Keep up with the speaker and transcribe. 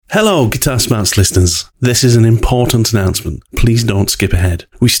Hello, Guitar Smarts listeners. This is an important announcement. Please don't skip ahead.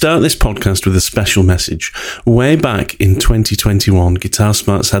 We start this podcast with a special message. Way back in 2021, Guitar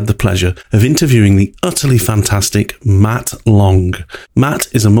Smarts had the pleasure of interviewing the utterly fantastic Matt Long. Matt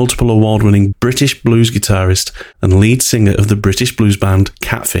is a multiple award-winning British blues guitarist and lead singer of the British blues band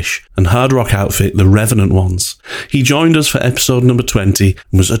Catfish and hard rock outfit The Revenant Ones. He joined us for episode number 20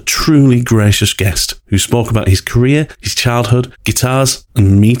 and was a truly gracious guest who spoke about his career, his childhood, guitars,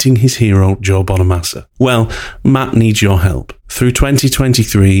 and meeting his hero, Joe Bonamassa. Well, Matt needs your help. Through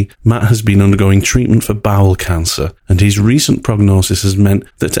 2023, Matt has been undergoing treatment for bowel cancer, and his recent prognosis has meant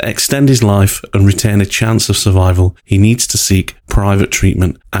that to extend his life and retain a chance of survival, he needs to seek private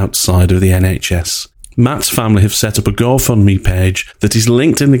treatment outside of the NHS. Matt's family have set up a GoFundMe page that is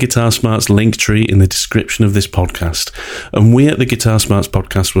linked in the Guitar Smarts link tree in the description of this podcast. And we at the Guitar Smarts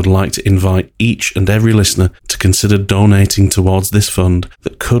podcast would like to invite each and every listener to consider donating towards this fund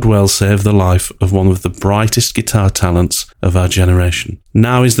that could well save the life of one of the brightest guitar talents of our generation.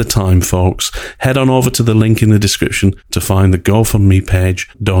 Now is the time, folks. Head on over to the link in the description to find the GoFundMe page.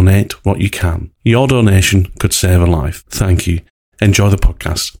 Donate what you can. Your donation could save a life. Thank you. Enjoy the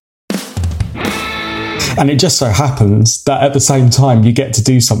podcast. And it just so happens that at the same time you get to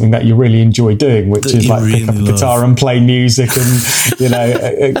do something that you really enjoy doing, which is like pick up a guitar and play music and, you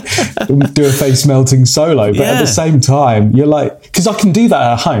know, do a face melting solo. But at the same time, you're like, because I can do that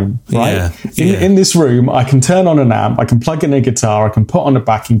at home, right? In this room, I can turn on an amp, I can plug in a guitar, I can put on a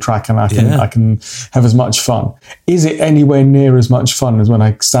backing track, and I can have as much fun. Is it anywhere near as much fun as when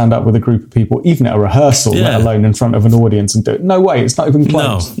I stand up with a group of people, even at a rehearsal, let alone in front of an audience and do it? No way, it's not even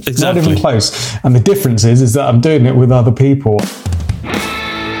close. No, exactly. It's not even close. And the difference is that I'm doing it with other people.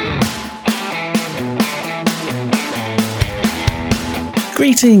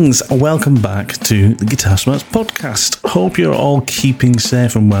 Greetings, welcome back to the Guitar Smarts podcast. Hope you're all keeping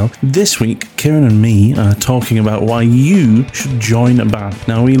safe and well. This week, Kieran and me are talking about why you should join a band.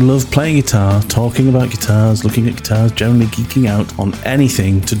 Now, we love playing guitar, talking about guitars, looking at guitars, generally geeking out on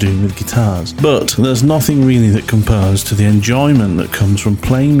anything to do with guitars. But there's nothing really that compares to the enjoyment that comes from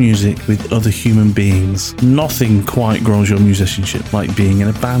playing music with other human beings. Nothing quite grows your musicianship like being in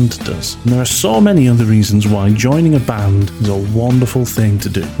a band does. And there are so many other reasons why joining a band is a wonderful thing to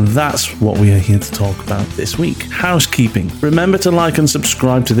do. That's what we are here to talk about this week. Housekeeping. Remember to like and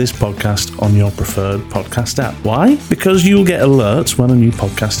subscribe to this podcast on your preferred podcast app. Why? Because you'll get alerts when a new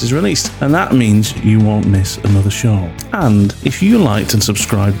podcast is released, and that means you won't miss another show. And if you liked and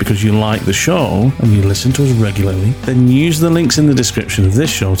subscribed because you like the show and you listen to us regularly, then use the links in the description of this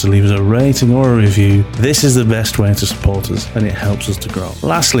show to leave us a rating or a review. This is the best way to support us, and it helps us to grow.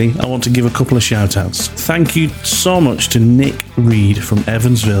 Lastly, I want to give a couple of shout outs. Thank you so much to Nick Reed from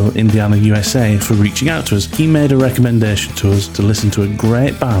Evansville, Indiana, USA for reaching out to us. He made a recommendation to us to listen to a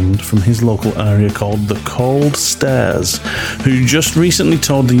great band from his local area called The Cold Stairs, who just recently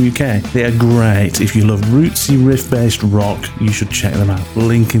toured the UK. They are great. If you love rootsy riff-based rock, you should check them out.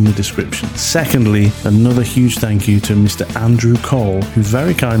 Link in the description. Secondly, another huge thank you to Mr. Andrew Cole, who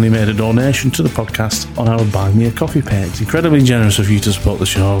very kindly made a donation to the podcast on our Buy Me a Coffee page. Incredibly generous of you to support the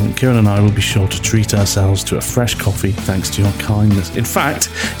show, and Kieran and I will be sure to treat ourselves to a fresh coffee thanks to your kindness. In fact,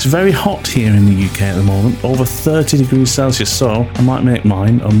 it's very hot here in the UK at the moment, over 30 degrees Celsius, so I might make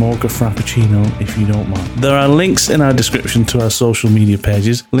mine a mocha frappuccino if you don't mind. There are links in our description to our social media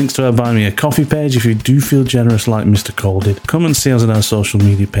pages, links to our Buy Me a Coffee page if you do feel generous like Mr. Cole did. Come and see us on our social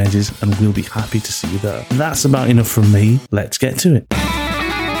media pages and we'll be happy to see you there. That's about enough from me. Let's get to it.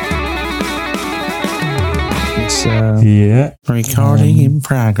 Recording in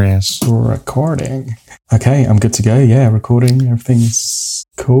progress. Recording. Okay, I'm good to go. Yeah, recording. Everything's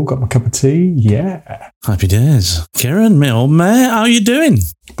cool. Got my cup of tea. Yeah. Happy days. Kieran, my old mate, how you doing?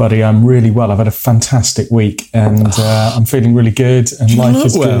 Buddy, I'm really well. I've had a fantastic week and I'm feeling really good and life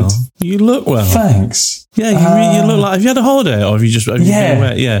is good. You look well. Thanks. Yeah, you look like... Have you had a holiday or have you been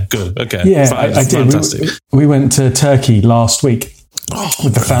away? Yeah, good. Okay. Yeah, I did. Fantastic. We went to Turkey last week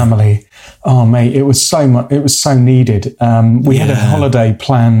with the family. Oh, mate, it was so much. It was so needed. We had a holiday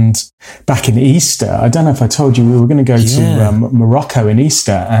planned back in Easter. I don't know if I told you we were going to go to Morocco in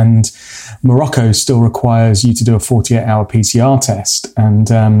Easter, and Morocco still requires you to do a 48-hour PCR test.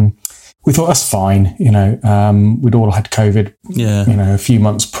 And we thought that's fine. We'd all had COVID, a few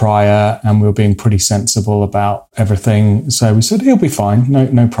months prior, and we were being pretty sensible about everything. So we said, he'll be fine.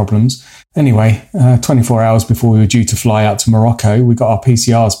 No problems. Anyway, 24 hours before we were due to fly out to Morocco, we got our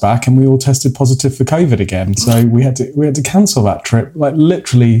PCRs back and we all tested positive for COVID again. So we had to cancel that trip, like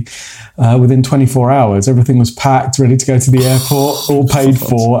literally within 24 hours. Everything was packed, ready to go to the airport, all paid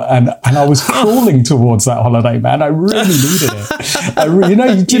for. And I was crawling towards that holiday, man. I really needed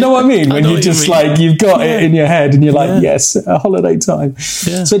it. Do you know what I mean? When you just you've got it in your head and you're like, yes, a holiday time.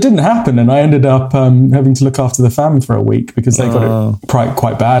 Yeah. So it didn't happen. And I ended up having to look after the family for a week because they got it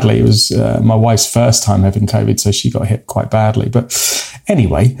quite badly. It was my wife's first time having COVID, so she got hit quite badly. But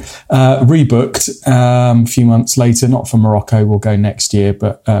anyway, rebooked a few months later, not for Morocco, we'll go next year,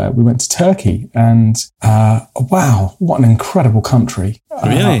 but we went to Turkey, and wow, what an incredible country.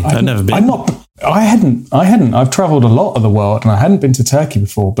 Really? I've never been. I hadn't. I've traveled a lot of the world and I hadn't been to Turkey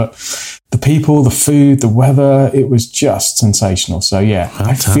before, but the people, the food, the weather, it was just sensational. So yeah,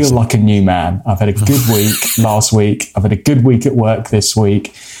 fantastic. I feel like a new man. I've had a good week last week. I've had a good week at work this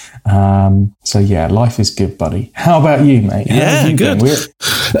week. So yeah, life is good, buddy. How about you, mate? Good.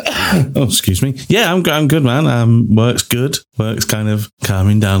 Oh, excuse me. Yeah, I'm good, man. Work's good. Work's kind of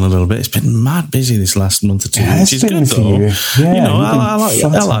calming down a little bit. It's been mad busy this last month or two, which is good though. Yeah,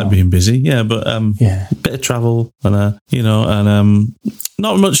 I like being busy. Yeah, but bit of travel and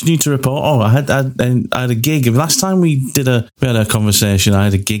not much new to report. Oh, I had a gig. Last time we had a conversation, I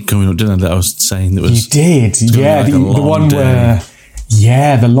had a gig coming up, didn't I? That I was saying that was. You did, yeah. The one day. Where.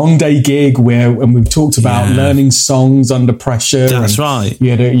 Yeah, the long day gig and we've talked about learning songs under pressure. That's right.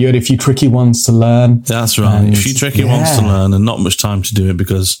 You had a few tricky ones to learn. That's right. A few tricky ones to learn and not much time to do it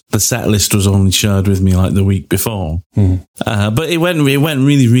because the set list was only shared with me like the week before. But it went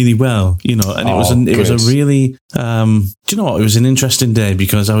really, really well, and it was a really, do you know what? It was an interesting day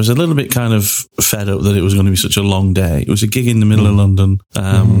because I was a little bit kind of fed up that it was going to be such a long day. It was a gig in the middle of London.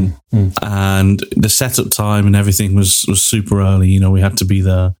 And the setup time and everything was super early. We had to be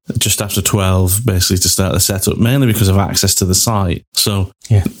there just after 12, basically, to start the setup, mainly because of access to the site. So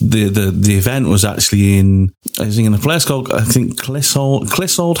the event was actually in a place called, I think,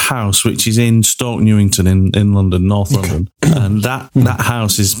 Clissold House, which is in Stoke Newington in London, North London. And that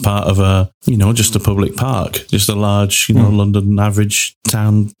house is part of just a public park, just a large, London average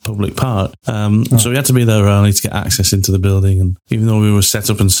town public park. So we had to be there early to get access into the building. And even though we were set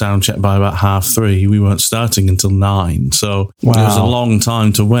up and sound checked by about 3:30, we weren't starting until 9. So it was a long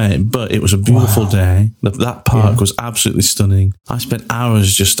time to wait, but it was a beautiful day. That park was absolutely stunning. I spent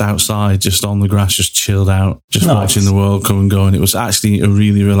hours just outside, just on the grass, just chilled out, just watching the world come and go. And it was actually a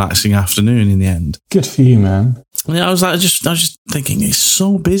really relaxing afternoon in the end. Good for you, man. Yeah, I was just thinking, it's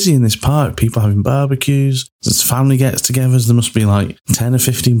so busy in this park. People having barbecues, there's family gets-togethers. There must be like 10 or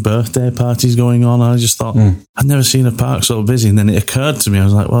 15 birthday parties going on. I just thought, I'd never seen a park so busy. And then it occurred to me, I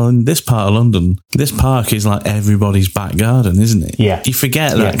was like, well, in this part of London, this park is like everybody's back garden, isn't it? Yeah. You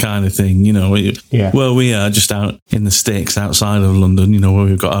forget that kind of thing, Well, we are just out in the sticks outside of London, where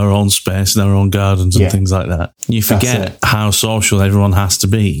we've got our own space and our own gardens and things like that. You forget how social everyone has to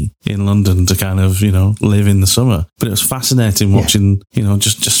be in London to kind of, live in the summer. But it was fascinating watching, I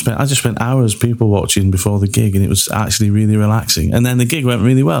just spent hours people watching before the gig, and it was actually really relaxing. And then the gig went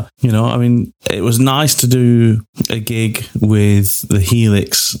really well. It was nice to do a gig with the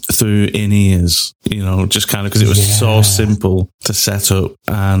Helix through in-ears, just kind of because it was so simple to set up.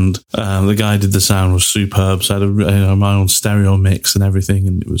 And the guy who did the sound was superb. So I had my own stereo mix and everything,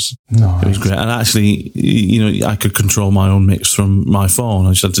 and it was great. And actually, I could control my own mix from my phone.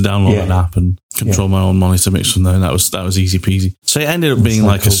 I just had to download an app and control my own monitor mix from there, and that was easy peasy. So it ended up being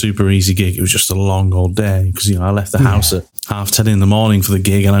a super easy gig. It was just a long old day because I left the house at 10:30 in the morning for the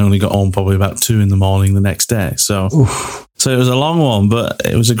gig, and I only got home probably about 2 in the morning the next day. So it was a long one, but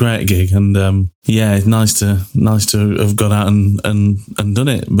it was a great gig, and it's nice to have got out and done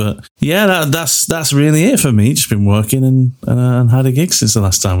it. But yeah, that's really it for me. Just been working and had a gig since the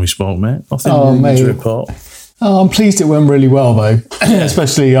last time we spoke, mate. Nothing really to report. Oh, I'm pleased it went really well, though,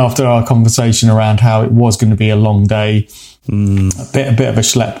 especially after our conversation around how it was going to be a long day, a bit of a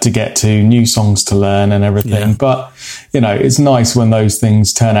schlep to get to, new songs to learn and everything. Yeah. But, it's nice when those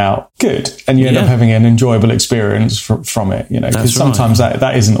things turn out good and you end up having an enjoyable experience from it, because sometimes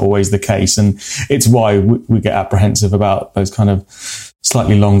that isn't always the case. And it's why we get apprehensive about those kind of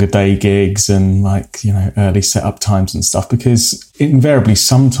slightly longer day gigs and early setup times and stuff, because invariably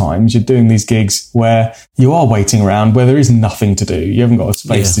sometimes you're doing these gigs where you are waiting around, where there is nothing to do. You haven't got a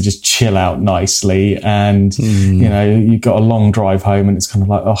space to just chill out nicely, and you know, you've got a long drive home, and it's kind of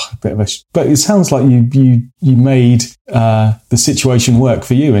like, oh, a bit of a. But it sounds like you made the situation work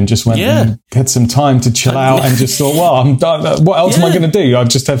for you, and just went and had some time to chill out, and just thought, well, I'm done. What else am I going to do? I'll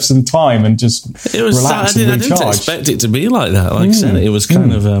just have some time and just relax and recharge. I didn't expect it to be like that. Like I said, it was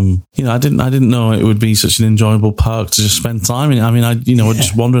kind of, you know, I didn't know it would be such an enjoyable park to just spend time in. I mean, I'd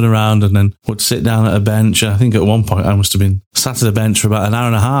just wandering around and then would sit down at a bench. I think at one point I must have been sat at a bench for about an hour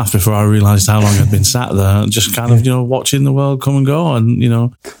and a half before I realised how long I'd been sat there, just kind of, you know, watching the world come and go. And, you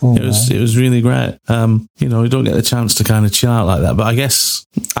know, it was really great. You know, you don't get the chance to kind of chill out like that. But I guess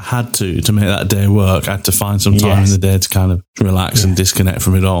I had to make that day work. I had to find some time in the day to kind of relax and disconnect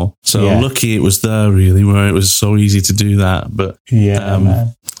from it all. So lucky it was there, really, where it was so easy to do that. But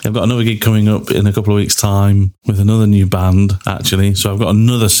man. I've got another gig coming up in a couple of weeks' time with another new band, actually. So I've got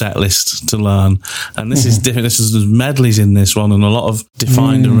another set list to learn. And this is different. There's medleys in this one and a lot of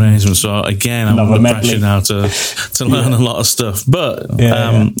defined arrangements. So again, I'm under pressure now to learn a lot of stuff. But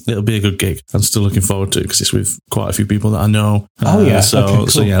it'll be a good gig. I'm still looking forward to it because it's with quite a few people that I know.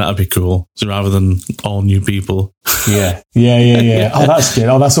 So yeah, that'd be cool. So rather than all new people. Yeah. Oh, that's good.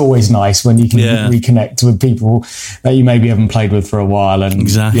 Oh, that's always nice when you can reconnect with people that you maybe haven't played with for a while. And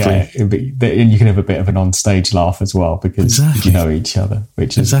and you can have a bit of an on-stage laugh as well because you know each other,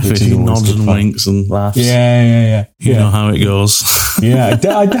 which is nods and winks and laughs. Yeah. You know how it goes. I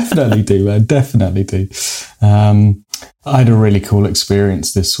definitely do. I definitely do. I had a really cool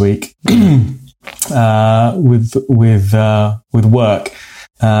experience this week with work.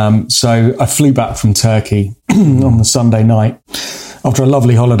 So I flew back from Turkey on the Sunday night after a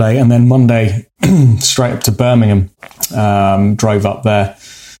lovely holiday, and then Monday straight up to Birmingham. Drove up there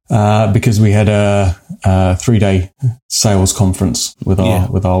because we had a 3-day sales conference with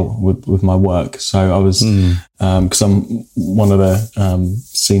my work. So I was because I'm one of the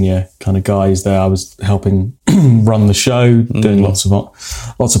senior kind of guys there. I was helping run the show, doing lots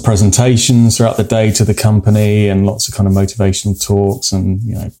of presentations throughout the day to the company, and lots of kind of motivational talks, and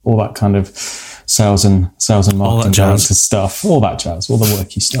you know, all that kind of sales and marketing director stuff, all that jazz, all the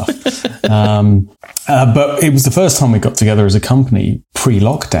worky stuff. But it was the first time we got together as a company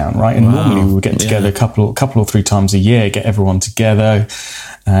pre-lockdown, right? And normally we would get together a couple or 3 times a year, get everyone together,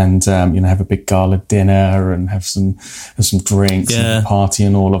 and have a big gala dinner and have some drinks and a party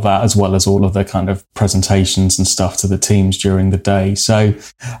and all of that, as well as all of the kind of presentations and stuff to the teams during the day. So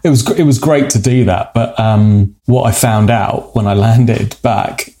it was great to do that. But what I found out when I landed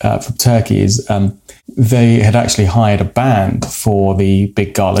back from Turkey is they had actually hired a band for the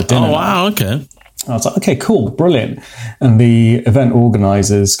big gala dinner. Oh wow! Okay. I was like, okay, cool, brilliant. And the event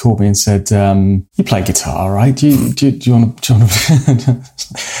organisers called me and said, you play guitar, right? Do you want to,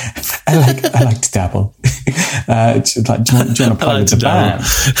 I like to dabble. Do you want to play with the band?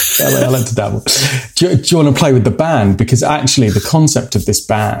 I like to dabble. Do you want to play with the band? Because actually the concept of this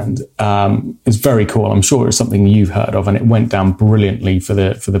band is very cool. I'm sure it's something you've heard of, and it went down brilliantly for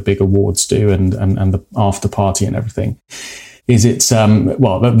the big awards do and the after party and everything. Is it's the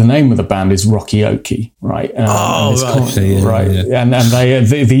name of the band is Rocky Okie, right? Right. And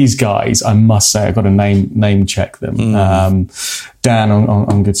these guys, I must say, I've got to name check them. Dan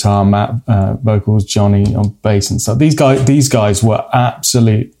on guitar, Matt vocals, Johnny on bass and stuff. These guys were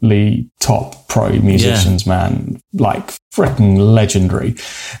absolutely top pro musicians, man. Like freaking legendary.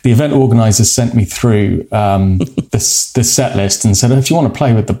 The event organisers sent me through the set list and said, if you want to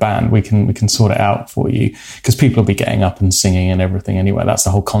play with the band, we can sort it out for you, because people will be getting up and singing and everything anyway. That's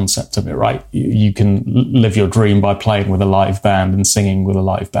the whole concept of it, right? You can live your dream by playing with a live band and singing with a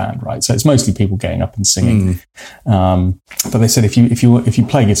live band, right? So it's mostly people getting up and singing. But they said, if you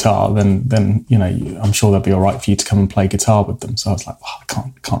play guitar, then you know, I'm sure they'll be all right for you to come and play guitar with them. So I was like, I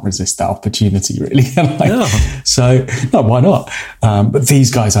can't resist that opportunity, really. So no, why not? But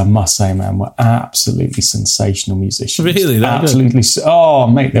these guys, I must say, man, were absolutely sensational musicians. Really? Absolutely. Oh,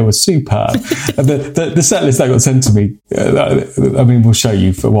 mate, they were superb. the set list that got sent to me, I mean, we'll show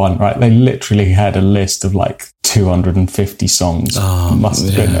you for one, right? They literally had a list of like 250 songs, must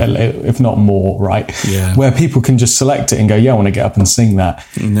have been, if not more, right? Yeah. Where people can just select it and go, yeah, I want to get up and sing that.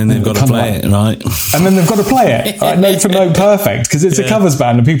 And then they've got to play it, right? And then they've got to play it, right? No perfect, because it's a covers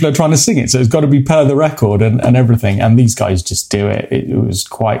band and people are trying to sing it. So it's got to be per the record and everything. And these guys just do it. It was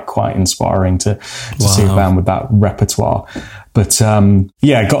quite inspiring to see a band with that repertoire. But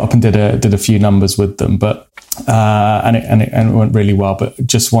got up and did a few numbers with them, but and it went really well. But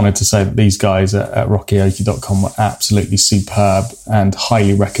just wanted to say that these guys at rockyokie.com were absolutely superb and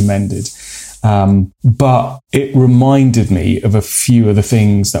highly recommended. But it reminded me of a few of the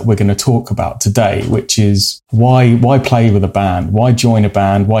things that we're going to talk about today, which is why play with a band? Why join a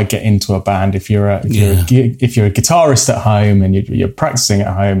band? Why get into a band if you're a guitarist at home and you're practicing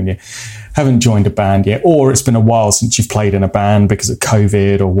at home and you haven't joined a band yet, or it's been a while since you've played in a band because of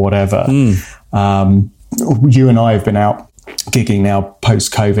COVID or whatever. You and I have been out gigging now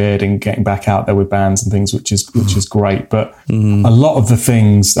post-COVID and getting back out there with bands and things, which is great. But a lot of the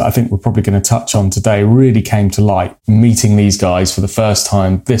things that I think we're probably going to touch on today really came to light meeting these guys for the first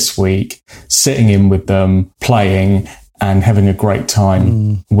time this week, sitting in with them, playing and having a great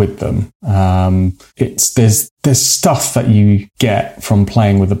time with them. There's stuff that you get from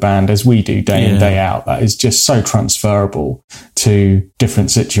playing with a band, as we do day in, day out, that is just so transferable to different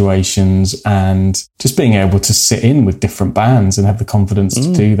situations, and just being able to sit in with different bands and have the confidence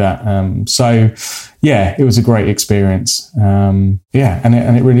to do that. It was a great experience. And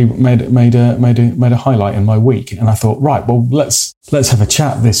it really made a highlight in my week. And I thought, right, well, let's have a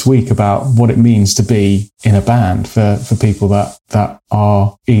chat this week about what it means to be in a band for people that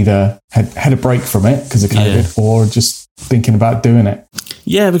are either had a break from it because of COVID or just thinking about doing it.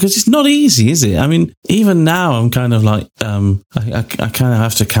 Yeah, because it's not easy, is it? I mean, even now I'm kind of like, I kind of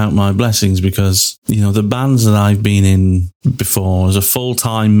have to count my blessings because, the bands that I've been in before as a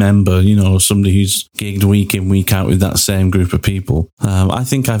full-time member, somebody who's gigged week in, week out with that same group of people. I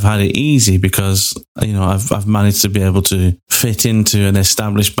think I've had it easy because, I've managed to be able to fit into an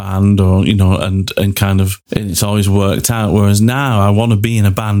established band or, and kind of, it's always worked out. Whereas now I want to be in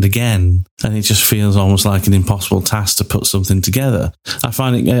a band again and it just feels almost like an impossible task to put something together. I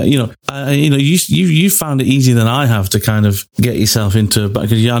find it, you found it easier than I have to kind of get yourself into,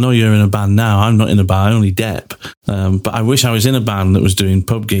 because I know you're in a band now. I'm not in a band, I only dep. But I wish I was in a band that was doing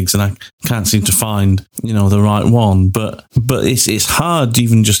pub gigs and I can't seem to find, the right one. But it's hard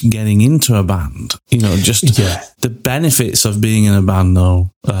even just getting into a band, the benefits of being in a band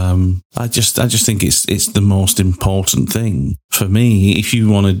though. I just think it's the most important thing for me. If you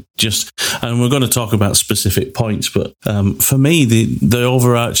want to just, and we're going to talk about specific points, but for me, the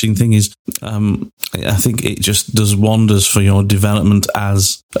overarching thing is, I think it just does wonders for your development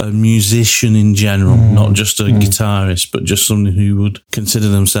as a musician in general, not just a guitarist, but just someone who would consider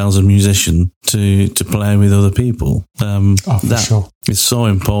themselves a musician to play with other people. For sure. It's so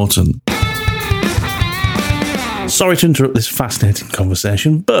important. Sorry to interrupt this fascinating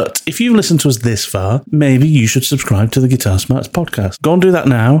conversation, but if you've listened to us this far, maybe you should subscribe to the Guitar Smarts podcast. Go and do that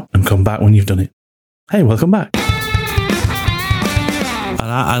now and come back when you've done it. Hey, welcome back.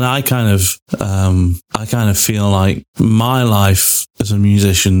 And I kind of feel like my life as a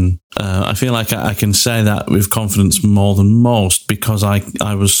musician, I feel like I can say that with confidence more than most because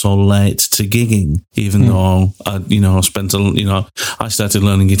I was so late to gigging, even though I started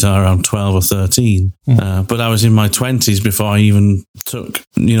learning guitar around 12 or 13, but I was in my 20s before I even took,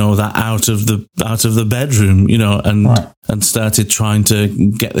 that out of the bedroom, and started trying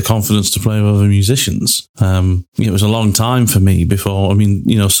to get the confidence to play with other musicians. It was a long time for me before. I mean,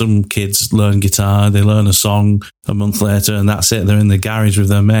 some kids learn guitar, they learn a song a month later and that's it. They're in the garage with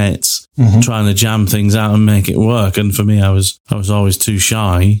their mates trying to jam things out and make it work. And for me, I was always too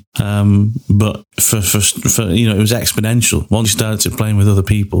shy. But for it was exponential. Once you started playing with other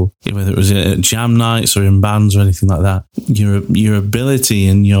people, whether it was at jam nights or in bands or anything like that, your ability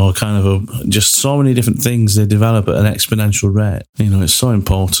and your kind of just so many different things, they develop at an exponential rate. It's so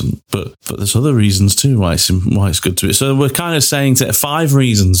important. But there's other reasons too why it's good to be. So we're kind of saying 5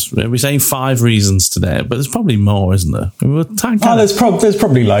 reasons. We're saying 5 reasons today, but there's probably more, isn't there? There's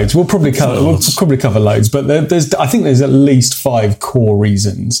probably loads. We'll probably cover loads, but I think there's at least 5 core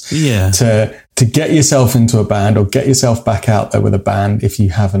reasons to get yourself into a band or get yourself back out there with a band if you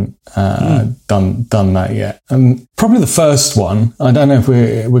haven't done that yet. And probably the first one, I don't know if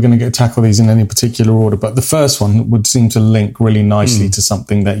we're going to tackle these in any particular order, but the first one would seem to link really nicely to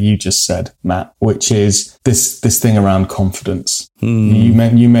something that you just said, Matt, which is this thing around confidence. You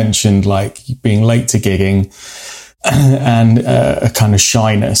mentioned like being late to gigging and a kind of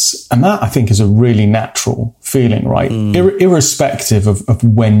shyness. And that I think is a really natural feeling, right? Irrespective of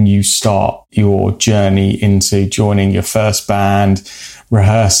when you start your journey into joining your first band,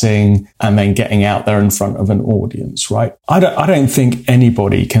 rehearsing, and then getting out there in front of an audience, right? I don't think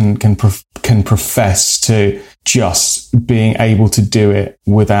anybody can profess to just being able to do it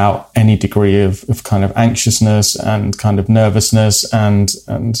without any degree of kind of anxiousness and kind of nervousness and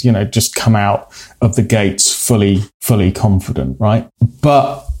just come out of the gates fully confident, right?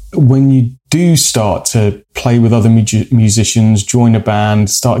 But when you do start to play with other musicians, join a band,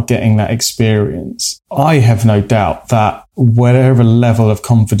 start getting that experience, I have no doubt that whatever level of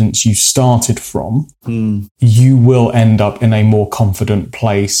confidence you started from, you will end up in a more confident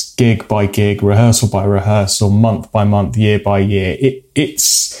place, gig by gig, rehearsal by rehearsal, month by month, year by year.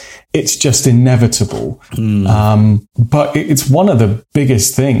 It's just inevitable. But it's one of the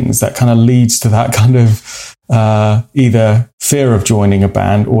biggest things that kind of leads to that kind of either fear of joining a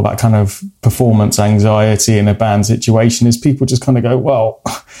band or that kind of performance anxiety in a band situation, is people just kind of go, well,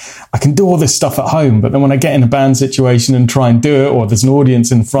 I can do all this stuff at home, but then when I get in a band situation and try and do it, or there's an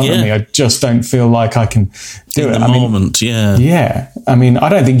audience in front of me, I just don't feel like I can do it. In the moment, Yeah. I mean, I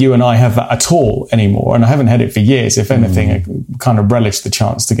don't think you and I have that at all anymore, and I haven't had it for years. If anything, I kind of relish the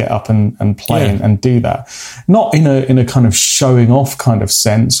chance to get up and play and do that. Not in a kind of showing off kind of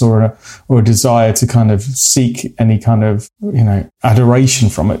sense, or a desire to kind of seek any kind of, adoration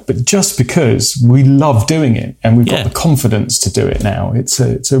from it, but just because we love doing it and we've got the confidence to do it now. It's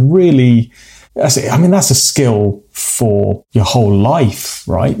a really, that's a skill for your whole life,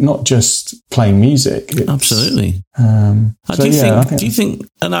 right? Not just playing music. Absolutely. Do you think,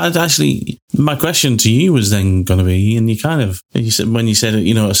 and actually, my question to you was then going to be, and you said, when you said,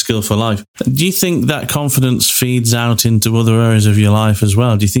 a skill for life, do you think that confidence feeds out into other areas of your life as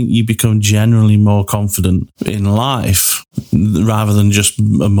well? Do you think you become generally more confident in life rather than just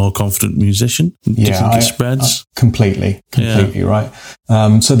a more confident musician? Do you think it spreads? Completely, right.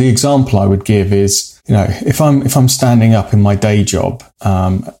 So the example I would give is, if I'm standing up in my day job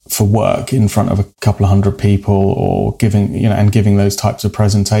for work in front of a couple of hundred people, or giving those types of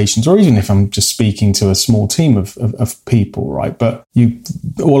presentations, or even if I'm just speaking to a small team of people, right? But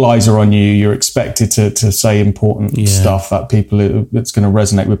all eyes are on you. You're expected to say important stuff that's going to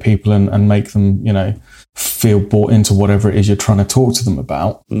resonate with people and make them, feel bought into whatever it is you're trying to talk to them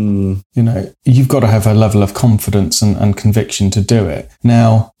about. You've got to have a level of confidence and conviction to do it.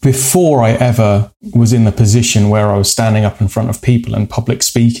 Now, before I ever was in the position where I was standing up in front of people and public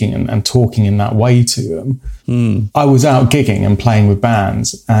speaking and talking in that way to them, I was out gigging and playing with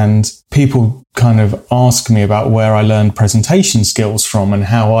bands, and people kind of ask me about where I learned presentation skills from and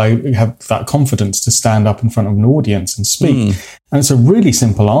how I have that confidence to stand up in front of an audience and speak. And it's a really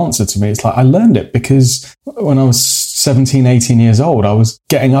simple answer to me. It's like, I learned it because when I was 17, 18 years old, I was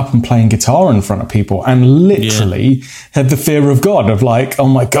getting up and playing guitar in front of people and literally had the fear of God of like, oh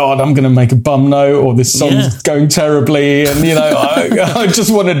my God, I'm going to make a bum note, or this song's going terribly. And, I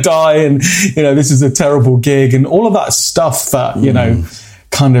just want to die. And, this is a terrible gig, and all of that stuff that,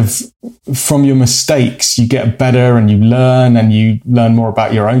 kind of from your mistakes, you get better and you learn more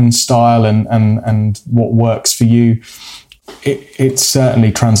about your own style and what works for you. It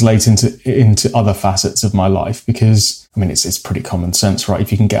certainly translates into other facets of my life, because it's pretty common sense, right?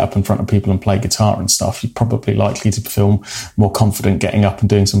 If you can get up in front of people and play guitar and stuff, you're probably likely to feel more confident getting up and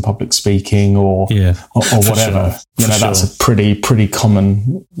doing some public speaking or whatever. Sure. That's a pretty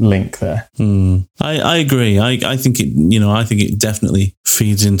common link there. I agree. I think it definitely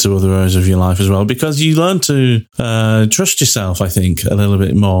feeds into other areas of your life as well, because you learn to trust yourself, I think, a little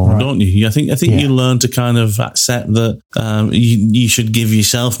bit more, don't you? I think you learn to kind of accept that you should give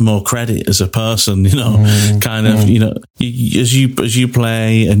yourself more credit as a person, as you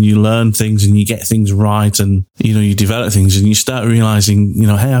play and you learn things and you get things right, and you develop things, and you start realizing,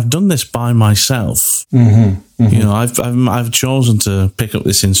 hey, I've done this by myself. I've chosen to pick up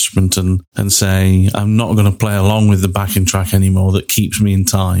this instrument and say, I'm not going to play along with the backing track anymore that keeps me in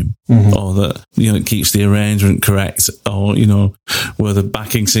time, or that, it keeps the arrangement correct, or, where the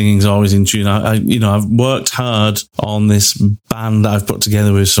backing singing's always in tune. I've worked hard on this band that I've put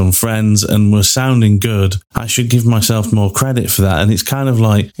together with some friends, and we're sounding good. I should give myself more credit for that. And it's kind of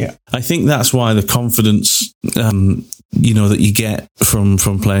like, I think that's why the confidence, that you get from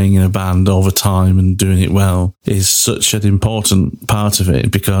playing in a band over time and doing it well is such an important part of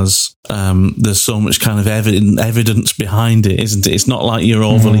it, because there's so much kind of evidence behind it, isn't it? It's not like you're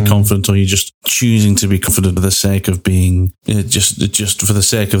overly confident, or you're just choosing to be confident for the sake of being, just for the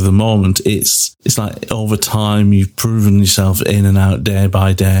sake of the moment. It's like over time you've proven yourself in and out day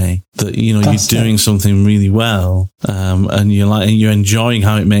by day that you're doing something really well, and you're enjoying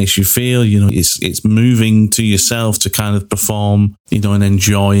how it makes you feel. It's moving to yourself to kind of perform, and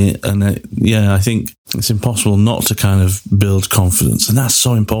enjoy it. And I think it's impossible not to kind of build confidence, and that's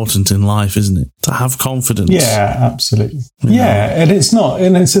so important in life, isn't it? To have confidence. Yeah, absolutely. And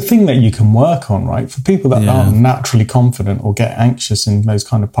it's a thing that you can work on, right? For people that aren't naturally confident or get anxious in those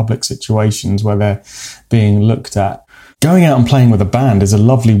kind of public situations where they're being looked at, going out and playing with a band is a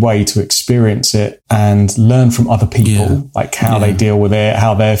lovely way to experience it and learn from other people, like how they deal with it,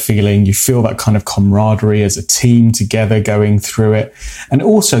 how they're feeling. You feel that kind of camaraderie as a team together going through it, and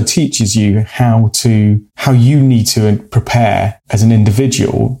also teaches you how you need to prepare as an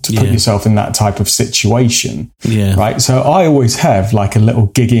individual to put yourself in that type of situation. Yeah. Right. So I always have like a little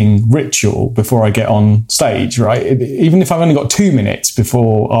gigging ritual before I get on stage, right? Even if I've only got 2 minutes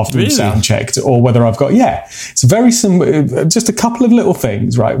after we've sound checked, or whether I've got, it's very simple, just a couple of little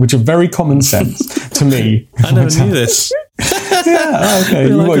things, right? Which are very common sense to me. I never knew this. Okay.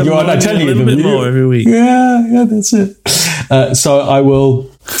 I tell you a little bit more every week. Yeah, that's it. So I will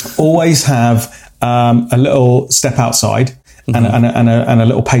always have a little step outside and a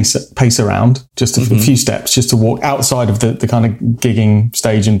little pace around, just a few steps, just to walk outside of the kind of gigging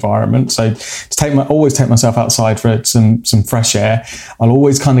stage environment. So to always take myself outside for some fresh air. I'll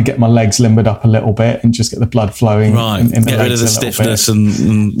always kind of get my legs limbered up a little bit and just get the blood flowing in the get legs rid of the stiffness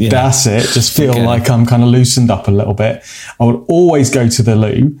and that's it. Just feel like I'm kind of loosened up a little bit. I would always go to the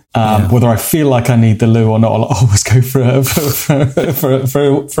loo, whether I feel like I need the loo or not. I'll always go for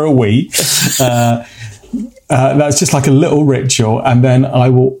a wee. That's just like a little ritual, and then I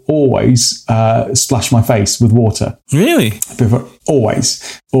will always splash my face with water. Really?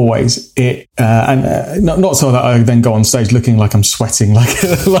 Always. It not so that I then go on stage looking like I'm sweating,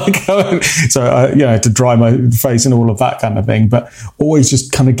 to dry my face and all of that kind of thing. But always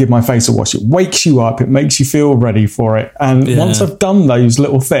just kind of give my face a wash. It wakes you up. It makes you feel ready for it. And once I've done those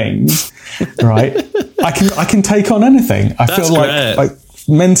little things, right, I can take on anything. I feel like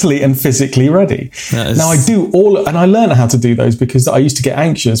mentally and physically ready. Now I do and I learned how to do those because I used to get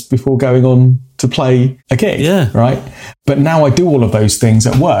anxious before going on to play a gig, right? But now I do all of those things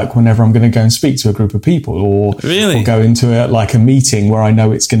at work whenever I'm going to go and speak to a group of people or go into a meeting where I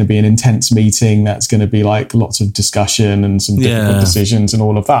know it's going to be an intense meeting that's going to be like lots of discussion and some difficult decisions and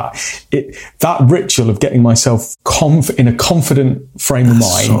all of that. That ritual of getting myself in a confident frame of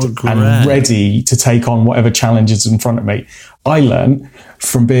mind and ready to take on whatever challenges in front of me, I learned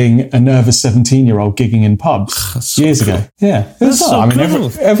from being a nervous 17-year-old gigging in pubs years ago. Yeah. That's so I mean,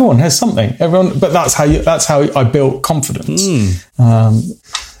 cool. Everyone has something. But that's how I built confidence.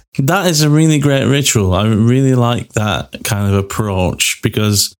 That is a really great ritual. I really like that kind of approach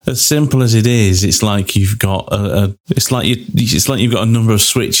because, as simple as it is, it's like you've got it's like you've got a number of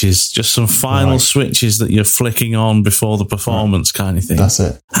switches, just some final switches that you're flicking on before the performance kind of thing. That's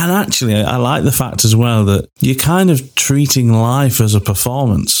it. And actually, I like the fact as well that you're kind of treating life as a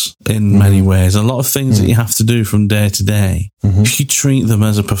performance in many ways. A lot of things that you have to do from day to day, if you treat them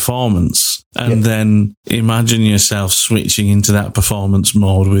as a performance and then imagine yourself switching into that performance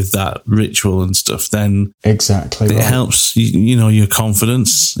mode with that ritual and stuff, then it helps your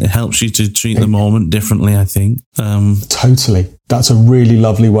confidence. It helps you to treat the moment differently, I think. Totally. That's a really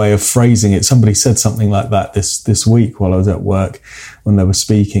lovely way of phrasing it. Somebody said something like that this week while I was at work when they were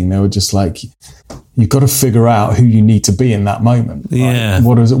speaking. They were just like, you've got to figure out who you need to be in that moment. Right? Yeah.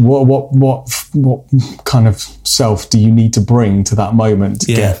 What is it? What kind of self do you need to bring to that moment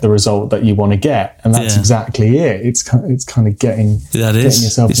to get the result that you want to get? And that's exactly it. It's kind of getting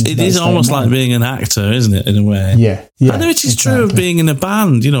yourself. It is almost like being an actor, isn't it? In a way. Yeah. I know it is true of being in a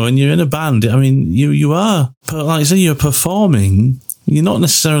band. When you're in a band, I mean, you are, like you say, you're performing. You're not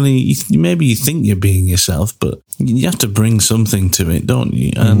necessarily, maybe you think you're being yourself, but you have to bring something to it, don't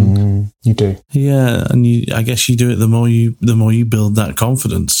you? And you do. Yeah. And I guess you do it the more you build that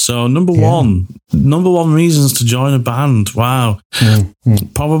confidence. So number one reasons to join a band. Wow.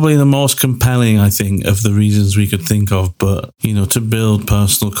 Probably the most compelling, I think, of the reasons we could think of, but to build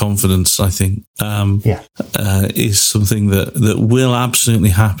personal confidence, I think, is something that will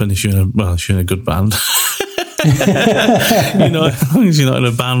absolutely happen if you're in a good band. As long as you're not in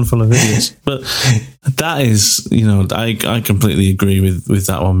a band full of idiots. But that is, I completely agree with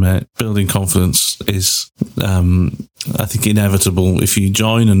that one, mate. Building confidence is, I think, inevitable if you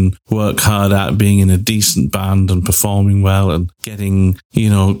join and work hard at being in a decent band and performing well and getting,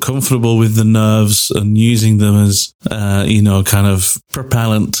 comfortable with the nerves and using them as, kind of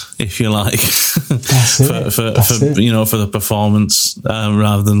propellant, if you like, for the performance,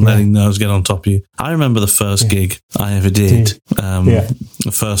 rather than letting nerves get on top of you. I remember the first gig I ever did,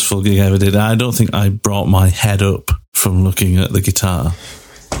 the first full gig I ever did. I don't think I brought my head up from looking at the guitar.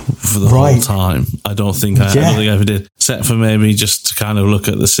 for the whole time. I don't think I ever did, except for maybe just to kind of look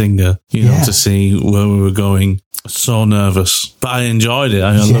at the singer, to see where we were going. So nervous, but I enjoyed it.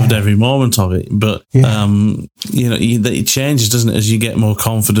 I loved every moment of it. But it changes, doesn't it? As you get more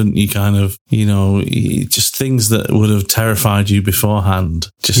confident, you kind of, just things that would have terrified you beforehand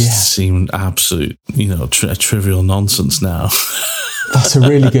just seem absolute, trivial nonsense now. That's a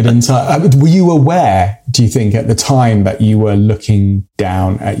really good insight. Were you aware, do you think, at the time that you were looking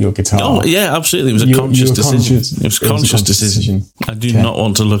down at your guitar? Oh, yeah, absolutely. It was a conscious decision. It was a conscious decision. I do not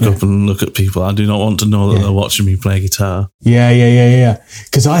want to look up and look at people. I do not want to know that they're watching me play guitar. Yeah.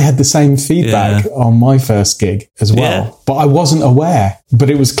 Because I had the same feedback on my first gig as well. But I wasn't aware. But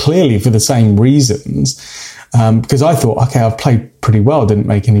it was clearly for the same reasons. Because I thought, okay, I've played pretty well, didn't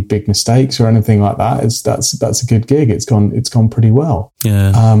make any big mistakes or anything like that. That's a good gig. It's gone pretty well.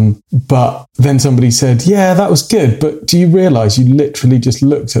 Yeah. But then somebody said, yeah, that was good, but do you realise you literally just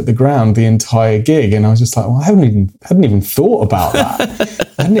looked at the ground the entire gig? And I was just like, well, I hadn't even thought about that.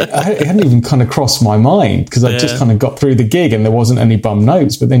 It hadn't even kind of crossed my mind, because I just kind of got through the gig and there wasn't any bum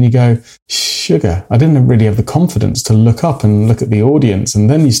notes. But then you go, sugar, I didn't really have the confidence to look up and look at the audience. And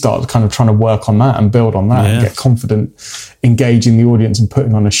then you start kind of trying to work on that and build on that and get confident engaging the audience and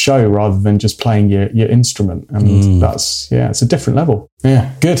putting on a show rather than just playing your instrument. And that's, it's a different level.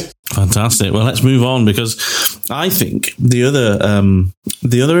 Yeah, good. Fantastic. Well, let's move on, because I think the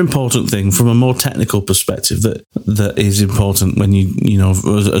other important thing from a more technical perspective that is important when you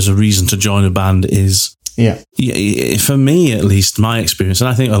as a reason to join a band is, for me at least, my experience, and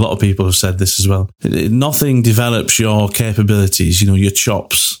I think a lot of people have said this as well, nothing develops your capabilities, your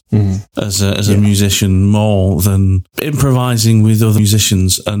chops as a musician more than improvising with other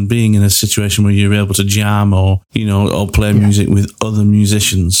musicians and being in a situation where you're able to jam or play music with other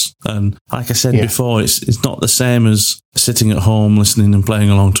musicians. And like I said before, it's not the same as sitting at home listening and playing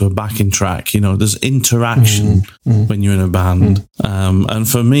along to a backing track. There's interaction when you're in a band. And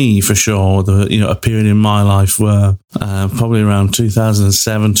for me, for sure, a period in my life where probably around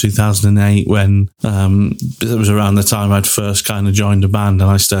 2007, 2008, when it was around the time I'd first kind of joined a band,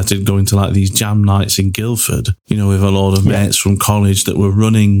 and I started going to like these jam nights in Guildford, with a lot of mates from college that were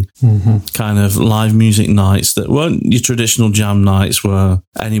running kind of live music nights that weren't your traditional jam nights where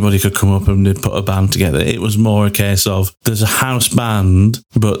anybody could come up and they'd put a band together. It was more a case of there's a house band,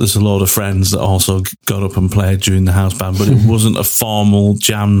 but there's a lot of friends that also got up and played during the house band, but it wasn't a formal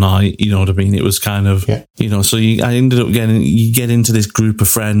jam night, you know what I mean? It was kind of, so I ended up you get into this group of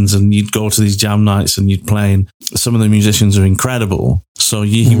friends and you'd go to these jam nights and you'd play, and some of the musicians are incredible. So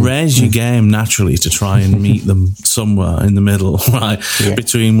you raise your game naturally to try and meet them somewhere in the middle, right?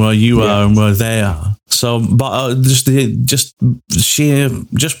 Between where you are and where they are. So, but just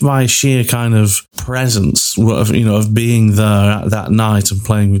by sheer kind of presence of being there at that night and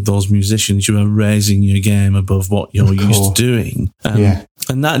playing with those musicians, you are raising your game above what you're used to doing.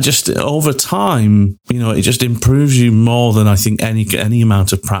 And that just over time, it just improves you more than I think any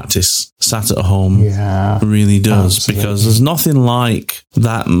amount of practice sat at home really does. Absolutely. Because there's nothing like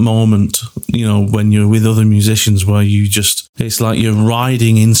that moment, when you're with other musicians where it's like you're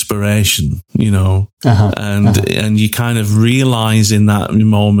riding inspiration, and you kind of realize in that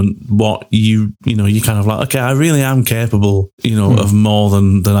moment what you kind of like, okay, I really am capable, of more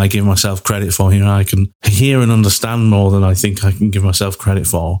than I give myself credit for here. I can hear and understand more than I think I can give myself credit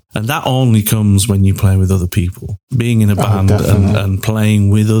for. And that only comes when you play with other people. Being in a band and playing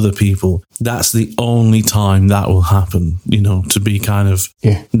with other people, that's the only time that will happen, to be kind of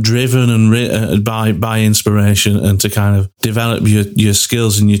driven and by inspiration, and to kind of develop your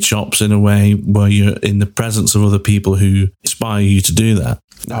skills and your chops in a way where you're in the presence of other people who inspire you to do that.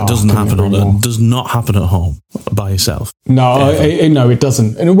 It does not happen at home by yourself. No, it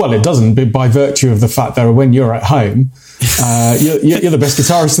doesn't. Well, it doesn't, but by virtue of the fact that when you're at home, you're the best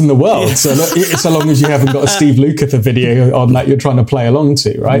guitarist in the world. So long as you haven't got a Steve Lukather video on that you're trying to play along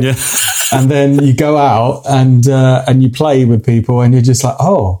to, right? Yeah. And then you go out and you play with people, and you're just like,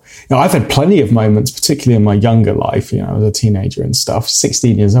 I've had plenty of moments, particularly in my younger life, I was a teenager and stuff,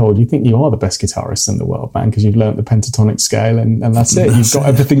 16 years old. You think you are the best guitarist in the world, man, because you've learnt the pentatonic scale and that's it. You've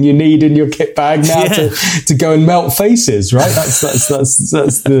got everything you need in your kit bag now to go and melt faces, right? That's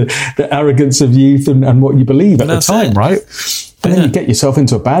the arrogance of youth and what you believe at the time, right? And then you get yourself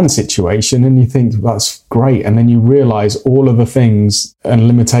into a band situation and you think, that's great. And then you realize all of the things and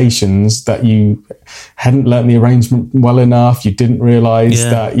limitations that you hadn't learnt the arrangement well enough. You didn't realize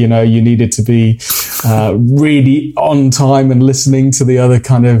that, you needed to be really on time and listening to the other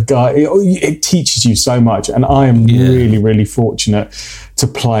kind of guy. It teaches you so much. And I am really, really fortunate to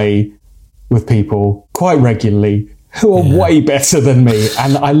play with people quite regularly who are way better than me,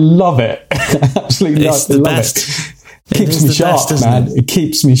 and I love it. Absolutely love it. It keeps me sharp, man. It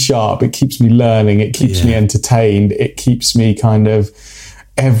keeps me sharp. It keeps me learning. It keeps me entertained. It keeps me kind of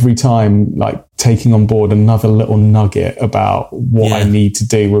every time like taking on board another little nugget about what I need to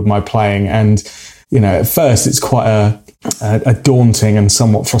do with my playing. And, you know, at first it's quite a daunting and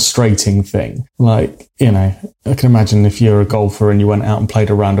somewhat frustrating thing. Like, you know, I can imagine if you're a golfer and you went out and played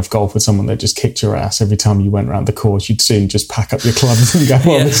a round of golf with someone that just kicked your ass every time you went around the course, you'd soon just pack up your clubs and go,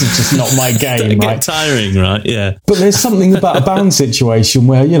 well, this is just not my game. It get tiring, right? Yeah. But there's something about a band situation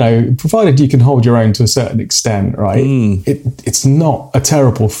where, you know, provided you can hold your own to a certain extent, right? It's not a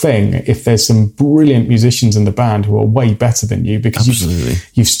terrible thing if there's some brilliant musicians in the band who are way better than you, because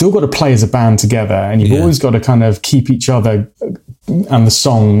you've still got to play as a band together, and you've always got to kind of keep each other and the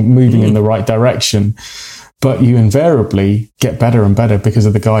song moving in the right direction. But you invariably get better and better because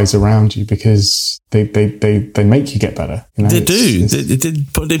of the guys around you, because they make you get better. You know, they do.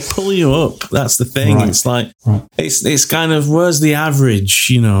 They pull you up. That's the thing. Right. It's like, it's kind of, where's the average,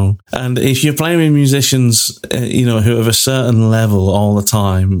 you know? And if you're playing with musicians, you know, who have a certain level all the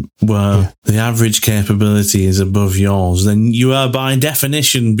time, where the average capability is above yours, then you are by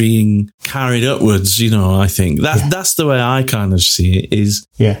definition being carried upwards, you know, I think. That's the way I kind of see it, is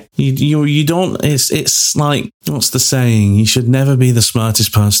you don't, it's like, what's the saying? You should never be the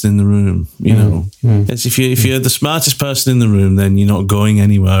smartest person in the room, you know? It's if you're the smartest person in the room, then you're not going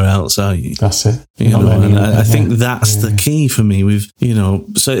anywhere else, are you? That's it. You know, and I think that's the key for me with, you know,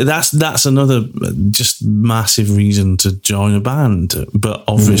 so that's another just massive reason to join a band, but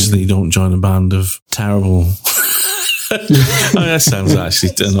obviously don't join a band of terrible. I mean, that sounds actually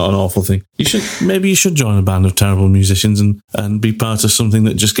not an awful thing. Maybe you should join a band of terrible musicians and be part of something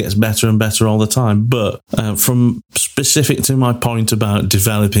that just gets better and better all the time. But from specific to my point about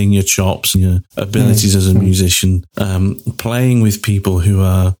developing your chops and your abilities as a musician, playing with people who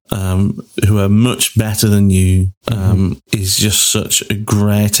are much better than you is just such a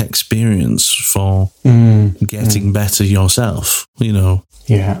great experience for getting better yourself, you know.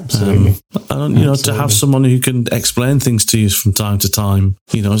 Yeah, absolutely. You know, to have someone who can explain things to you from time to time,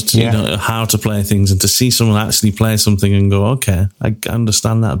 you know, you know how to play things, and to see someone actually play something and go, okay, I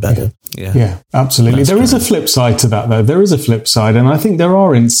understand that better. Yeah, absolutely. There is a flip side to that, though. There is a flip side, and I think there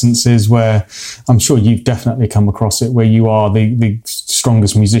are instances where, I'm sure you've definitely come across it, where you are the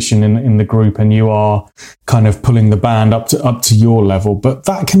strongest musician in the group, and you are kind of pulling the band up to your level. But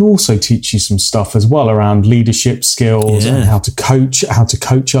that can also teach you some stuff as well around leadership skills and how to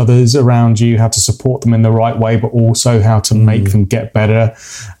coach others around you, how to support them in the right way, but also how to make them get better,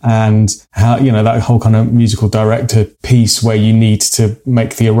 and how, you know, that whole kind of musical director piece where you need to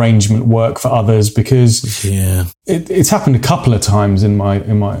make the arrangement work for others, because it's happened a couple of times in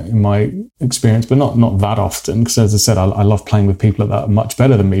my experience, but not that often, because as I said, I love playing with people that are much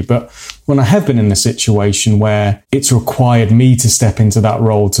better than me. But when I have been in a situation where it's required me to step into that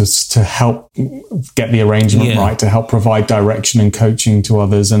role to help get the arrangement right, to help provide direction and coaching to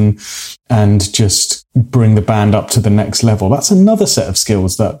others, and just bring the band up to the next level, that's another set of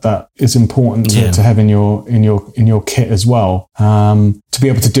skills that is important to have in your kit as well. To be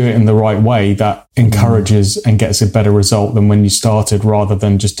able to do it in the right way that encourages and gets a better result than when you started, rather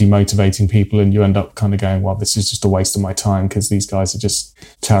than just demotivating people and you end up kind of going, well, this is just a waste of my time because these guys are just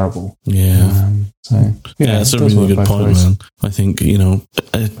terrible. That's a really good point, man. I think, you know,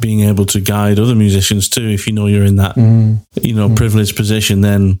 being able to guide other musicians too, if you know you're in that, you know, privileged position,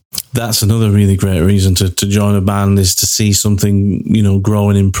 then that's another really great reason to join a band, is to see something, you know, grow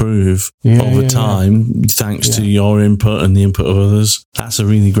and improve over time, thanks to your input and the input of others. That's a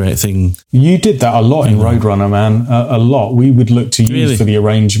really great thing. You did that a lot in Roadrunner, man. A lot. We would look to you for the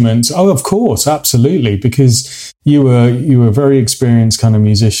arrangements. Oh, of course, absolutely, because you were a very experienced kind of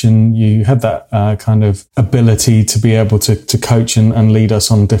musician. You had that kind of ability to be able to coach and lead us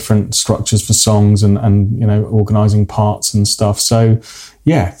on different structures for songs and you know, organising parts and stuff. So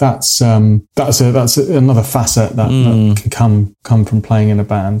yeah, that's another facet that can come from playing in a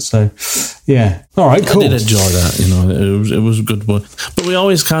band. So yeah, all right, cool. I did enjoy that. You know, it was a good one, but we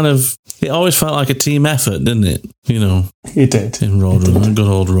always it always felt like a team effort, didn't it? You know, it did in Roadrunner, good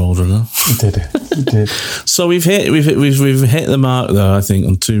old Roadrunner. It did. So we've hit the mark there, I think,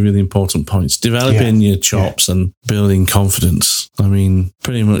 on two really important points: developing your chops and building confidence. I mean,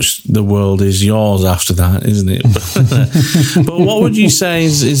 pretty much the world is yours after that, isn't it? But what would you say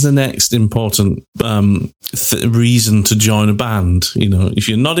is the next important reason to join a band? You know, if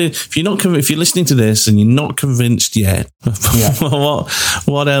you're listening to this and you're not convinced yet,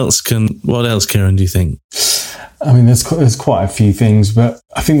 what else, Kieran, do you think? I mean, there's quite a few things, but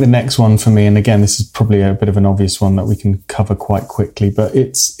I think the next one for me, and again, this is probably a bit of an obvious one that we can cover quite quickly, but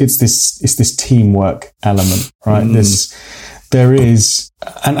it's this teamwork element, right? There is,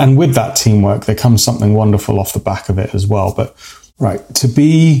 and with that teamwork, there comes something wonderful off the back of it as well. But right, to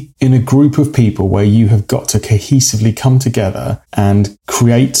be in a group of people where you have got to cohesively come together and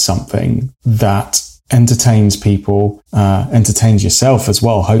create something that entertains people, entertains yourself as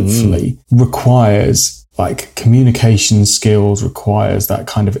well, hopefully, requires like communication skills, requires that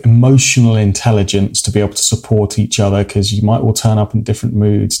kind of emotional intelligence to be able to support each other, because you might all turn up in different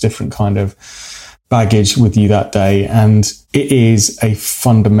moods, different kind of baggage with you that day. And it is a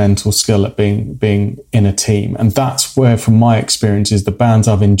fundamental skill at being in a team. And that's where, from my experiences, the bands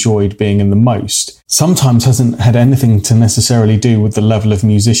I've enjoyed being in the most sometimes hasn't had anything to necessarily do with the level of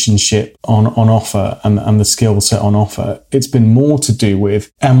musicianship on offer and the skill set on offer. It's been more to do with,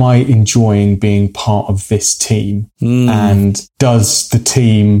 am I enjoying being part of this team? And does the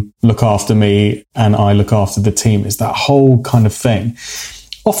team look after me and I look after the team? It's that whole kind of thing.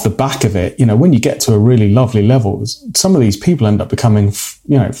 Off the back of it, when you get to a really lovely level, some of these people end up becoming,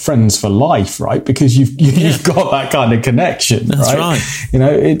 friends for life, right? Because you've got that kind of connection. That's right.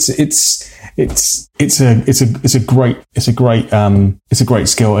 It's a great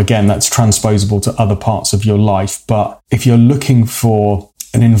skill. Again, that's transposable to other parts of your life. But if you're looking for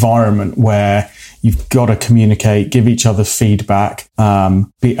an environment where you've got to communicate, give each other feedback,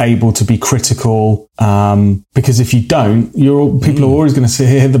 be able to be critical. Because if you don't, people are always going to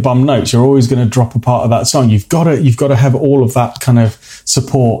hear the bum notes. You're always going to drop a part of that song. You've got to have all of that kind of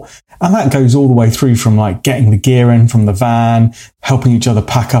support. And that goes all the way through from like getting the gear in from the van, helping each other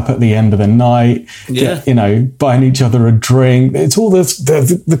pack up at the end of the night, buying each other a drink. It's all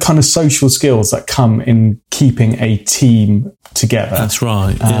the kind of social skills that come in keeping a team together. That's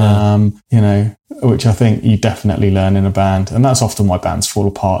right. Yeah. Which I think you definitely learn in a band. And that's often why bands fall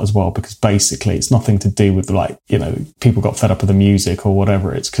apart as well, because basically it's nothing to do with people got fed up with the music or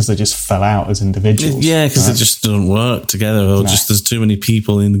whatever. It's because they just fell out as individuals. Yeah, because they just don't work together, or just there's too many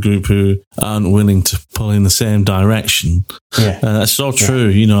people in the group who aren't willing to pull in the same direction. Yeah. That's so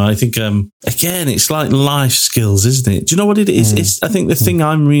true. I think, again, it's like life skills, isn't it? Do you know what it is? I think the thing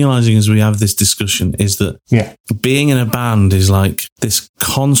I'm realizing as we have this discussion is that being in a band is like this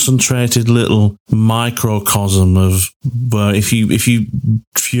concentrated little microcosm of where if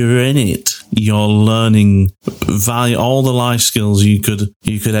you're in it, you're learning all the life skills you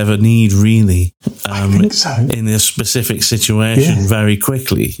could ever need, really. I think so. In this specific situation, very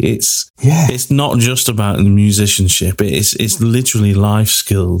quickly. It's not just about the musicianship. It's literally life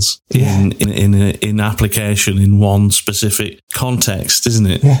skills in application in one specific context, isn't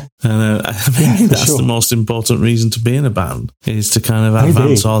it? Yeah. And maybe that's the most important reason to be in a band, is to kind of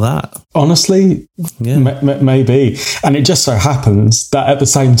advance all that. Honestly, maybe. And it just so happens that at the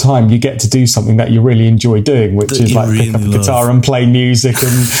same time you get to do something that you really enjoy doing, which is like pick up a guitar and play music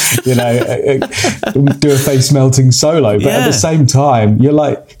and, do a face melting solo. But at the same time, you're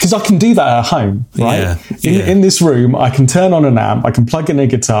like, because I can do that at home, right? In this room, I can turn on an amp, I can plug in a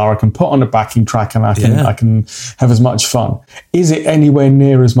guitar, I can put on a backing track, and I can have as much fun. Is it anywhere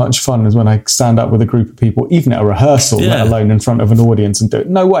near as much fun as when I stand up with a group of people, even at a rehearsal, let alone in front of an audience, and do it?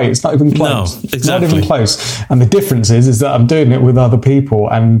 No way, it's not even close. No, exactly. It's not even close. And the difference is that I'm doing it with other people,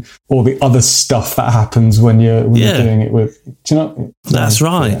 and all the other stuff that happens when you're doing it with. Do you know? That's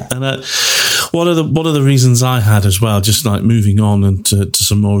right. Yeah. And one of the reasons I had as well, just like moving on and to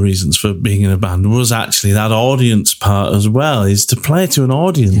some more reasons for being in a band, was actually that audience part as well, is to play to an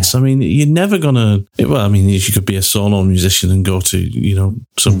audience. I mean, you're never gonna. Well, I mean, you could be a solo musician and go to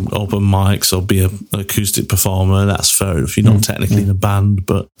some open mics or be an acoustic performer. That's fair if you're not technically in a band,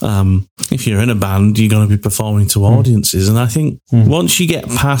 but if you're in a band, you're going to be performing to audiences. And I think once you get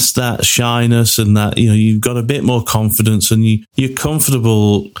past that shyness and that, you've got a bit more confidence and you're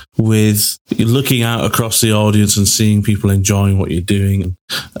comfortable with looking out across the audience and seeing people enjoying what you're doing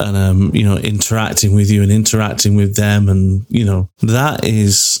and interacting with you and interacting with them. And, that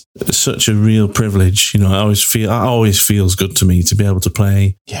is such a real privilege. It always feels good to me to be able to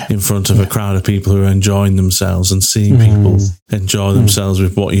play in front of a crowd of people who are enjoying themselves and seeing people enjoy themselves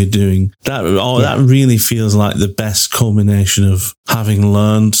with what you're doing. That really feels like the best culmination of having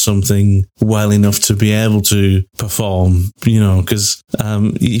learned something well enough to be able to perform, because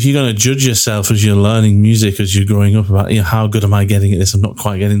if you're going to judge yourself yourself as you're learning music, as you're growing up, about, how good am I getting at this? I'm not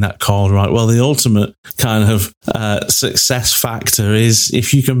quite getting that chord right. Well, the ultimate kind of success factor is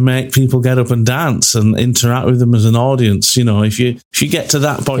if you can make people get up and dance and interact with them as an audience. If you get to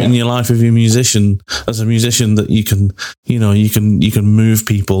that point in your life as a musician that you can move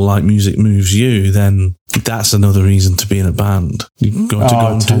people like music moves you, then that's another reason to be in a band. You're going to go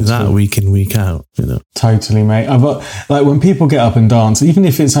and do that week in, week out. Totally, mate. Like when people get up and dance, even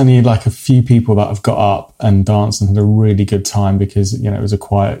if it's only like a few people that have got up and danced and had a really good time because it was a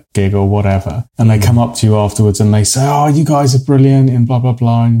quiet gig or whatever, and they come up to you afterwards and they say, "Oh, you guys are brilliant," and blah blah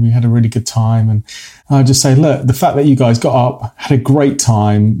blah, and we had a really good time. And I just say, look, the fact that you guys got up, had a great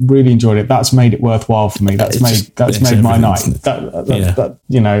time, really enjoyed it, that's made it worthwhile for me. That's made my night.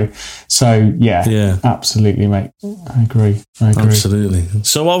 So yeah, absolutely, mate. I agree. Absolutely.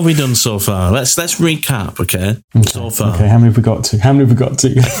 So what have we done so far? Let's recap, okay? So far. Okay, how many have we got to?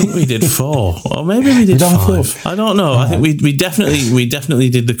 I think we did 4, or maybe we did 5. I don't know. I think we definitely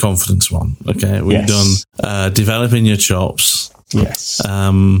did the confidence one. Okay, we've done developing your chops. Yes.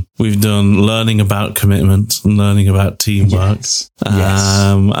 We've done learning about commitment and learning about teamwork. Yes.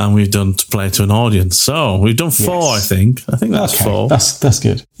 And we've done to play to an audience. So we've done 4, I think. I think that's 4. That's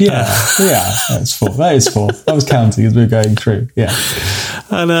good. Yeah. That's 4. That is 4. I was counting as we were going through. Yeah.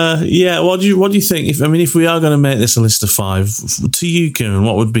 And what do you think? If we are going to make this a list of 5, to you, Kieran,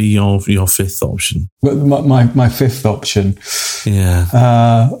 what would be your 5th option? My 5th option. Yeah.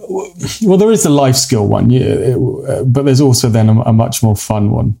 Well, there is the life skill one, but there's also then a much more fun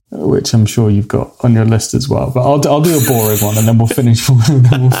one, which I'm sure you've got on your list as well. But I'll do a boring one, and then we'll finish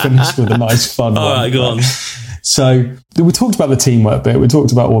with a nice fun one. All right, go on. So we talked about the teamwork bit, we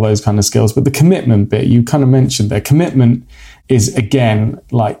talked about all those kind of skills, but the commitment bit, you kind of mentioned there. Commitment is, again,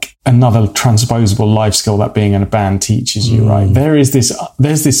 like another transposable life skill that being in a band teaches you, right? There's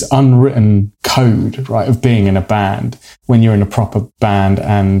this unwritten code, right, of being in a band when you're in a proper band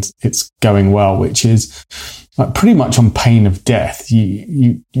and it's going well, which is like pretty much on pain of death.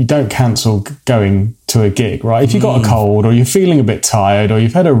 You don't cancel going to a gig, right? If you've got a cold or you're feeling a bit tired or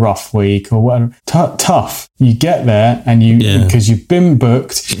you've had a rough week or whatever, tough. You get there and because you've been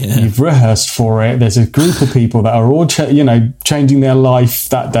booked, you've rehearsed for it. There's a group of people that are all, changing their life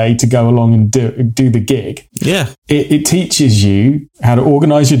that day to go along and do the gig. Yeah. It teaches you how to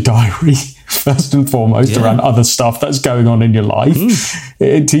organize your diary first and foremost around other stuff that's going on in your life.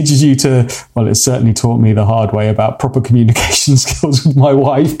 It teaches you it certainly taught me the hard way about proper communication skills with my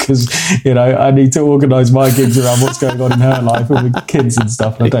wife, because, I need to organize my gigs around what's going on in her life and with kids and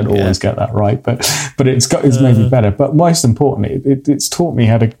stuff. And I don't always get that right, but it's made me better. But most importantly, it's taught me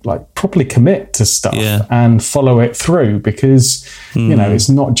how to properly commit to stuff and follow it through, because, it's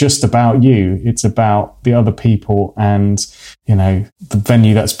not just about you, it's about the other people and, the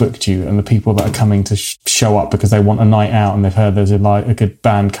venue that's booked you and the people that are coming to show up because they want a night out and they've heard there's a good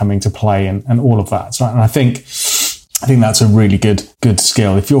band coming to play and all of that. So, and I think that's a really good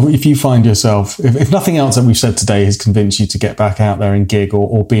skill. If you find yourself, if nothing else that we've said today has convinced you to get back out there and gig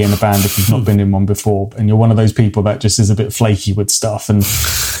or be in a band if you've not been in one before, and you're one of those people that just is a bit flaky with stuff, and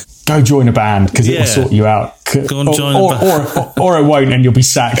go join a band because it will sort you out. Go and join a band. Or it won't, and you'll be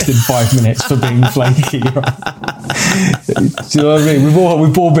sacked in 5 minutes for being flaky. Right? Do you know what I mean?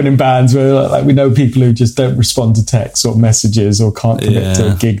 We've all been in bands where we know people who just don't respond to texts or messages or can't commit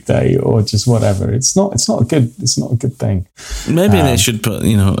to a gig day or just whatever. It's not a good thing. Maybe they should put,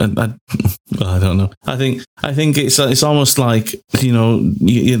 I don't know. I think it's almost like,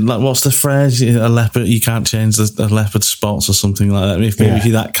 like, what's the phrase? A leopard, you can't change a leopard's spots or something like that. If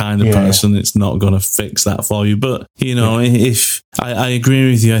you're that kind of person, it's not going to fix that for you. But, if I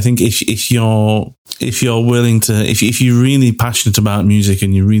agree with you, I think if you're willing to, if you're really passionate about music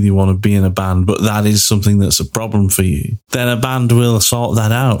and you really want to be in a band, but that is something that's a problem for you, then a band will sort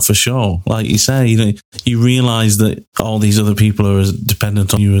that out for sure. Like you say, you realize that all these other people are as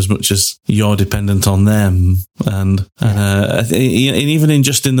dependent on you as much as you're dependent on them. And even in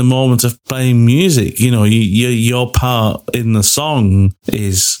the moment of playing music, your part in the song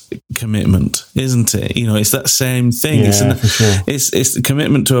is commitment, isn't it? It's that same thing. Yeah, for sure. It's the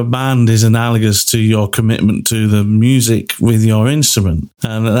commitment to a band is analogous to your commitment to the music with your instrument,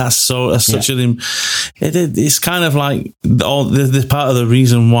 and it's kind of like the part of the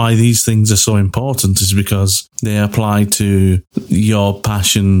reason why these things are so important is because they apply to your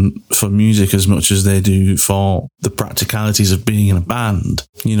passion for music as much as they do for the practicalities of being in a band.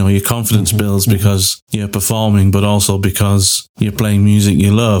 Your confidence builds because you're performing, but also because you're playing music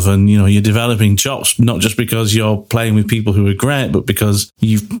you love. stuff, and you're developing chops, not just because you're playing with people who are great, but because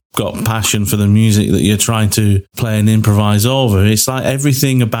you've got passion for the music that you're trying to play and improvise over. It's like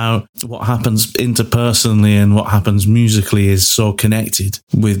everything about what happens interpersonally and what happens musically is so connected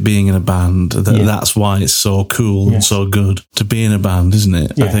with being in a band that's why it's so cool and so good to be in a band, isn't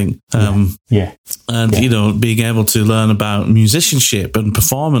it? I think. And being able to learn about musicianship and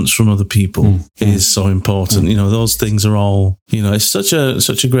performance from other people is so important. Those things are all, it's such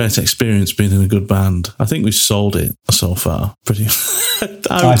a great experience being in a good band. I think we've sold it so far. Pretty.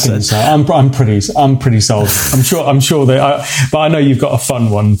 I think so. I'm pretty sold. I'm sure that. But I know you've got a fun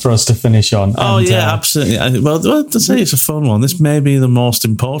one for us to finish on. Absolutely. Well, to say it's a fun one, this may be the most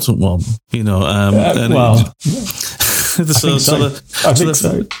important one. I think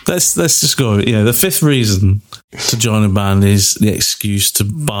so. Let's just go. The fifth reason to join a band is the excuse to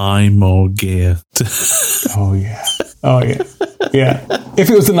buy more gear. Oh yeah. If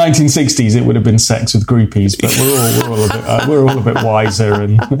it was the 1960s, it would have been sex with groupies. But we're all a bit wiser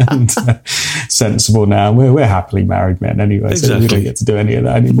and sensible now. We're happily married men anyway, so we don't get to do any of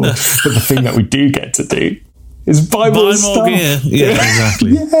that anymore. But the thing that we do get to do is buy more stuff. Gear. Yeah,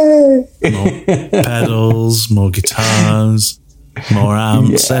 exactly. More pedals, more guitars, more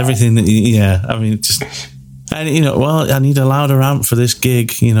amps, everything that I mean, just. And, I need a louder amp for this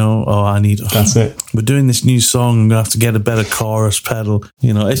gig, That's it. We're doing this new song, I'm going to have to get a better chorus pedal.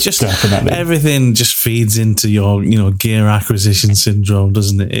 It's just, everything just feeds into your, gear acquisition syndrome,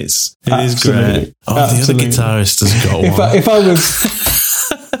 doesn't it? It is great. Oh, the other guitarist has got one. If I was...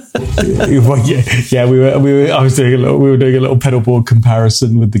 we were doing a little pedalboard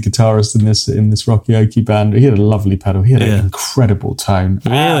comparison with the guitarist in this Rocky Okie band. He had a lovely pedal. He had an incredible tone.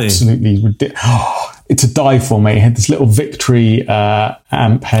 Really? Absolutely ridiculous. It's to die for, mate. He had this little Victory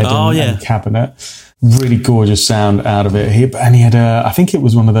amp head and cabinet. Really gorgeous sound out of it. He had I think it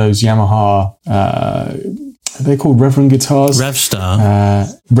was one of those Yamaha, they're called Reverend guitars.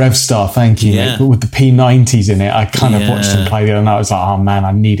 Revstar, thank you. Yeah. With the P90s in it. I kind of watched him play the other night. I was like, oh man,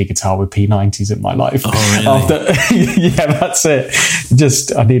 I need a guitar with P90s in my life. Oh, really? That's it.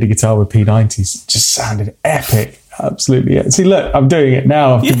 I need a guitar with P90s. Just sounded epic. Absolutely. Yeah. See, look, I'm doing it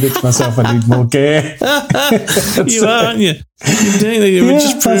now. I've convinced myself I need more gear. You are, aren't you? You're doing it. You're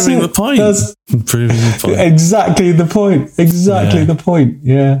just proving the point. Proving the point. Exactly the point. The point.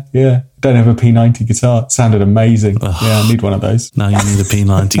 Yeah. Don't have a P90 guitar. It sounded amazing. Oh, I need one of those. Now you need a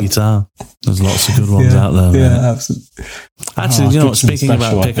P90 guitar. There's lots of good ones out there. Yeah, absolutely. Actually, speaking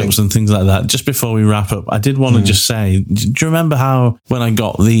about pickups and things like that, just before we wrap up, I did want to just say, do you remember how when I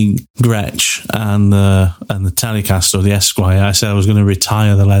got the Gretsch and the Telecaster, the Esquire, I said I was going to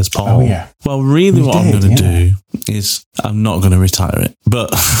retire the Les Paul? Oh, yeah. Well, really what I'm going to do is I'm not going to retire it, but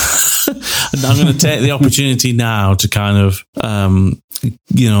I'm going to take the opportunity now to kind of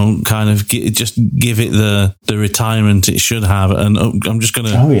just give it the retirement it should have, and I'm just going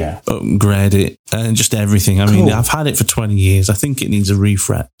to upgrade it and just everything. I mean, I've had it for 20 years. I think it needs a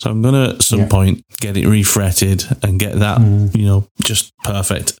refret, so I'm going to at some point get it refretted and get that just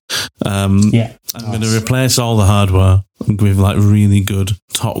perfect. I'm going to replace all the hardware with like really good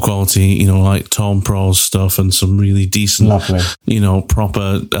top quality, like Tone Pros stuff and some really decent,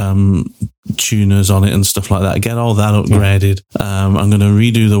 proper tuners on it and stuff like that. Get all that upgraded. I'm going to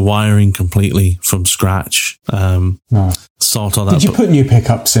redo the wiring completely from scratch. Sort all that. Did you put new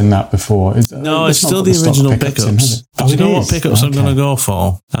pickups in that before? No, it's still the original pickups. But you know what pickups I'm going to go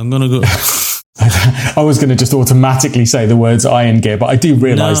for? I'm going to go... I was going to just automatically say the words iron gear, but I do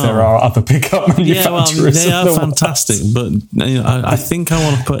realise there are other pickup manufacturers. They are fantastic, but I think I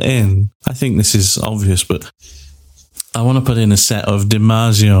want to put in, I think this is obvious, but I want to put in a set of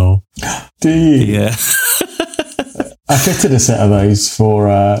DiMarzio. Do you? Yeah. I fitted a set of those for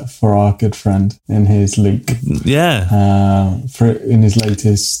our good friend in his Luke. Yeah. In his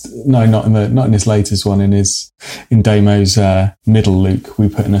latest, not in his latest one. In Damo's middle Luke, we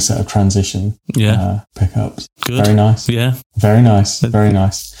put in a set of transition pickups. Good. Very nice. Yeah. Very nice. Very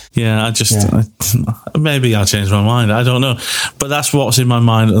nice. Yeah, maybe I'll change my mind. I don't know. But that's what's in my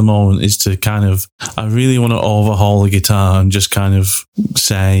mind at the moment, is to kind of, I really want to overhaul the guitar and just kind of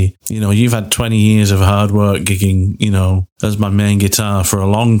say, you've had 20 years of hard work gigging, as my main guitar for a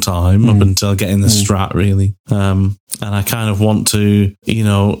long time, up until getting the Strat, really. And I kind of want to,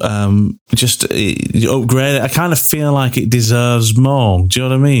 just upgrade it. I kind of feel like it deserves more. Do you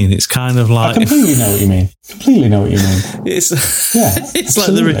know what I mean? It's kind of like... I completely know what you mean. It's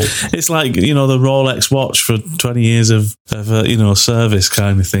it's like the Rolex watch for 20 years of service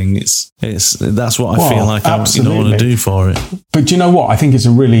kind of thing. That's what I feel like I want to do for it. But do you know what? I think it's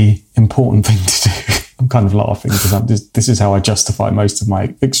a really important thing to do. I'm kind of laughing because this is how I justify most of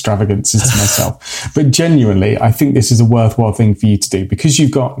my extravagances to myself. But genuinely, I think this is a worthwhile thing for you to do because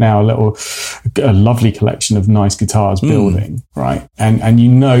you've got now a lovely collection of nice guitars building, right? And you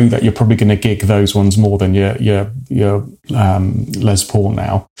know that you're probably going to gig those ones more than your Les Paul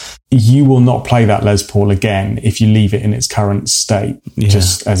now. You will not play that Les Paul again if you leave it in its current state,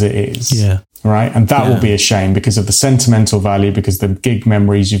 just as it is. Yeah. Right. And that will be a shame because of the sentimental value, because the gig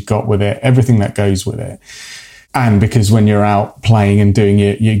memories you've got with it, everything that goes with it. And because when you're out playing and doing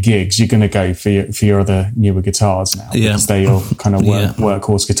your gigs, you're going to go for your other newer guitars now. Because they're your kind of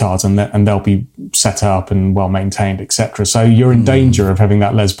workhorse guitars and they'll be set up and well maintained, etc. So you're in danger of having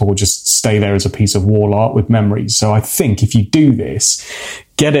that Les Paul just stay there as a piece of wall art with memories. So I think if you do this,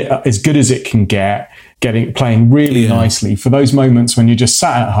 get it as good as it can playing really nicely for those moments when you're just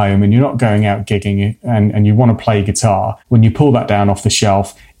sat at home and you're not going out gigging and you want to play guitar. When you pull that down off the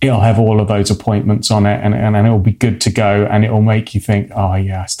shelf, it'll have all of those appointments on it and it'll be good to go, and it'll make you think, oh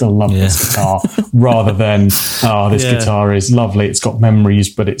yeah, I still love this guitar, rather than, oh, this guitar is lovely, it's got memories,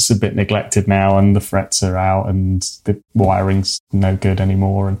 but it's a bit neglected now and the frets are out and the wiring's no good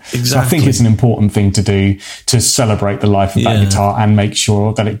anymore. And so I think it's an important thing to do to celebrate the life of that guitar and make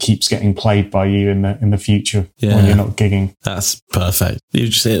sure that it keeps getting played by you in the future when you're not gigging. That's perfect. You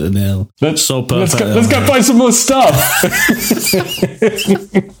just hit the nail. So perfect. Let's go buy some more stuff.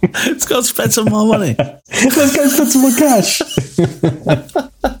 Let's go spend some more money. Let's go spend some more cash.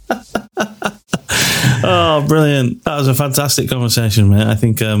 Oh, brilliant. That was a fantastic conversation, mate. I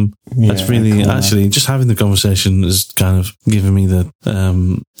think that's really, cool, actually, just having the conversation has kind of given me the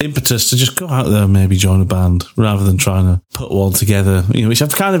impetus to just go out there and maybe join a band rather than trying to put one together, which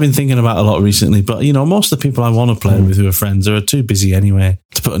I've kind of been thinking about a lot recently. But, most of the people I want to play with who are friends are too busy anyway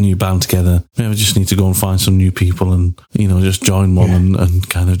to put a new band together. Maybe I just need to go and find some new people and, just join one and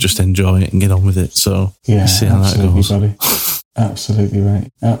kind of just enjoy it and get on with it. So, see how that goes. Buddy. Absolutely right.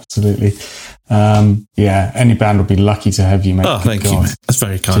 Absolutely. Any band would be lucky to have you, mate. Oh, thank you, mate. That's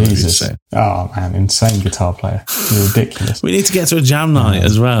very kind of you to say. Oh, man, insane guitar player. You're ridiculous. We need to get to a jam night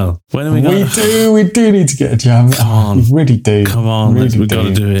as well. When are we going? We do need to get a jam. Come on. We really do. Come on, we've got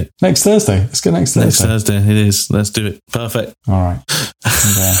to do it. Next Thursday. Let's go next Thursday. Next Thursday, it is. Let's do it. Perfect. All right.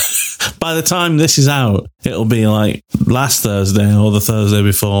 By the time this is out, it'll be like last Thursday or the Thursday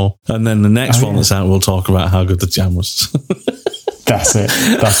before. And then the next one that's out, we'll talk about how good the jam was. That's it.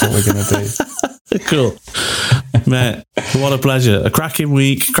 That's what we're going to do. Cool. Mate, what a pleasure. A cracking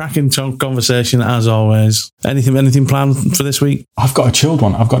week, cracking conversation as always. Anything planned for this week? I've got a chilled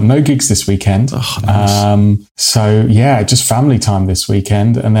one. I've got no gigs this weekend. Oh, nice. So just family time this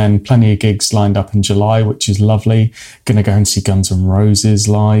weekend, and then plenty of gigs lined up in July, which is lovely. Going to go and see Guns N' Roses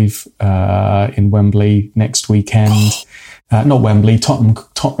live in Wembley next weekend. Not Wembley,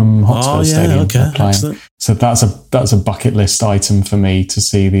 Tottenham Hotspur Stadium. Okay. Excellent. So that's a bucket list item for me to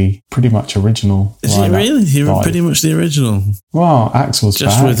see the pretty much original. Is it really? You're pretty much the original. Well, Axl's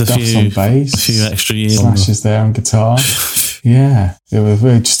just back, with a few on bass, a few extra years, Slashes there on guitar. There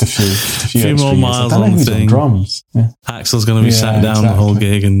were just a few more miles on the thing. Drums. Yeah. Axl's going to be sat down the whole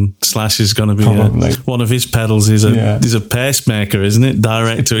gig, and Slash is going to be one of his pedals. He's a pacemaker, isn't it?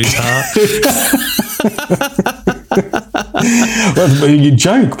 Direct to his heart. Well, you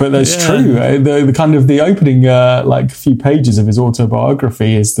joke, but that's true. The kind of the opening, few pages of his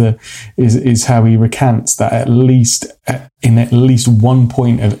autobiography is how he recants that in at least one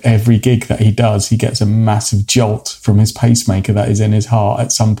point of every gig that he does, he gets a massive jolt from his pacemaker that is in his heart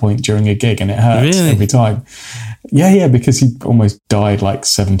at some point during a gig, and it hurts every time. Yeah, because he almost died like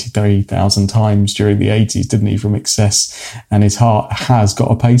 73,000 times during the 80s, didn't he, from excess? And his heart has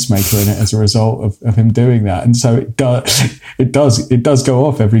got a pacemaker in it as a result of him doing that. And so it does go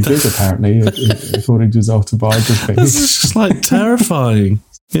off every gig, apparently, according to his autobiography. This is just like terrifying.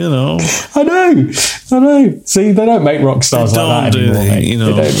 I know. See, they don't make rock stars like that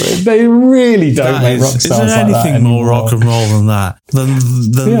anymore. They really don't make rock stars like that. Is there anything more rock and roll than that? Than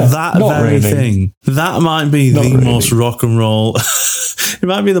that very thing? That might be the most rock and roll. It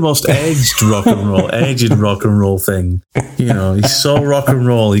might be the most aged rock and roll thing. He's so rock and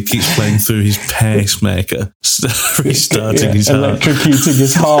roll. He keeps playing through his pacemaker, restarting his heart, electrocuting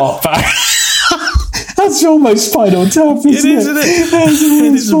his heart back. That's almost Spinal Tap, isn't it? Isn't it?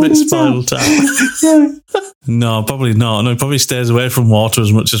 It is a bit Spinal Tap. No, probably not. No, he probably stays away from water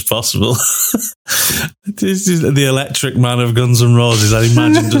as much as possible. This is the Electric Man of Guns N' Roses. I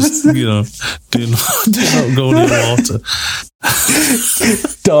imagine just, do not go near water.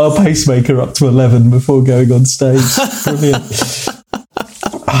 Dial pacemaker up to 11 before going on stage. Brilliant.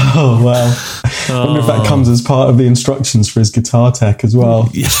 Oh, wow. I wonder if that comes as part of the instructions for his guitar tech as well.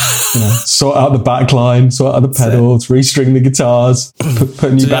 Yeah. Sort out the back line, sort out the pedals, restring the guitars,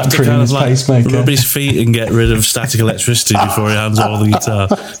 put a new battery in his pacemaker. Rub his feet and get rid of static electricity before he hands over the guitar,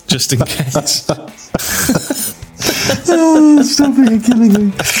 just in case. Stop it, you're killing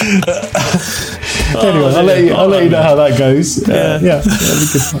me. Anyway, I'll let you know how that goes. Yeah. That'll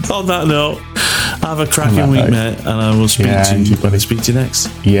be good. On that note, have a cracking week, mate, and I will speak to you when I speak to you next.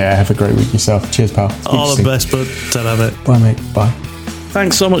 Yeah, have a great week yourself. Cheers, pal. All the best, bud. Ta-ra, mate. Bye, mate. Bye.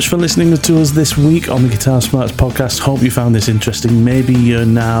 Thanks so much for listening to us this week on the Guitar Smarts podcast. Hope you found this interesting. Maybe you're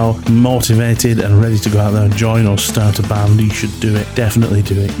now motivated and ready to go out there and join or start a band. You should do it. Definitely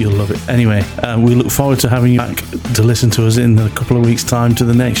do it. You'll love it. Anyway, we look forward to having you back to listen to us in a couple of weeks' time to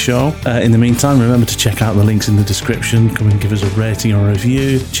the next show. In the meantime, remember to check out the links in the description. Come and give us a rating or a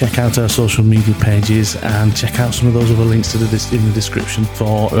review. Check out our social media pages and check out some of those other links in the description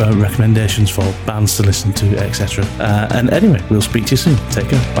for recommendations for bands to listen to, etc. And anyway, we'll speak to you soon. Take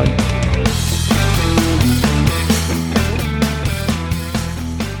care. Bye.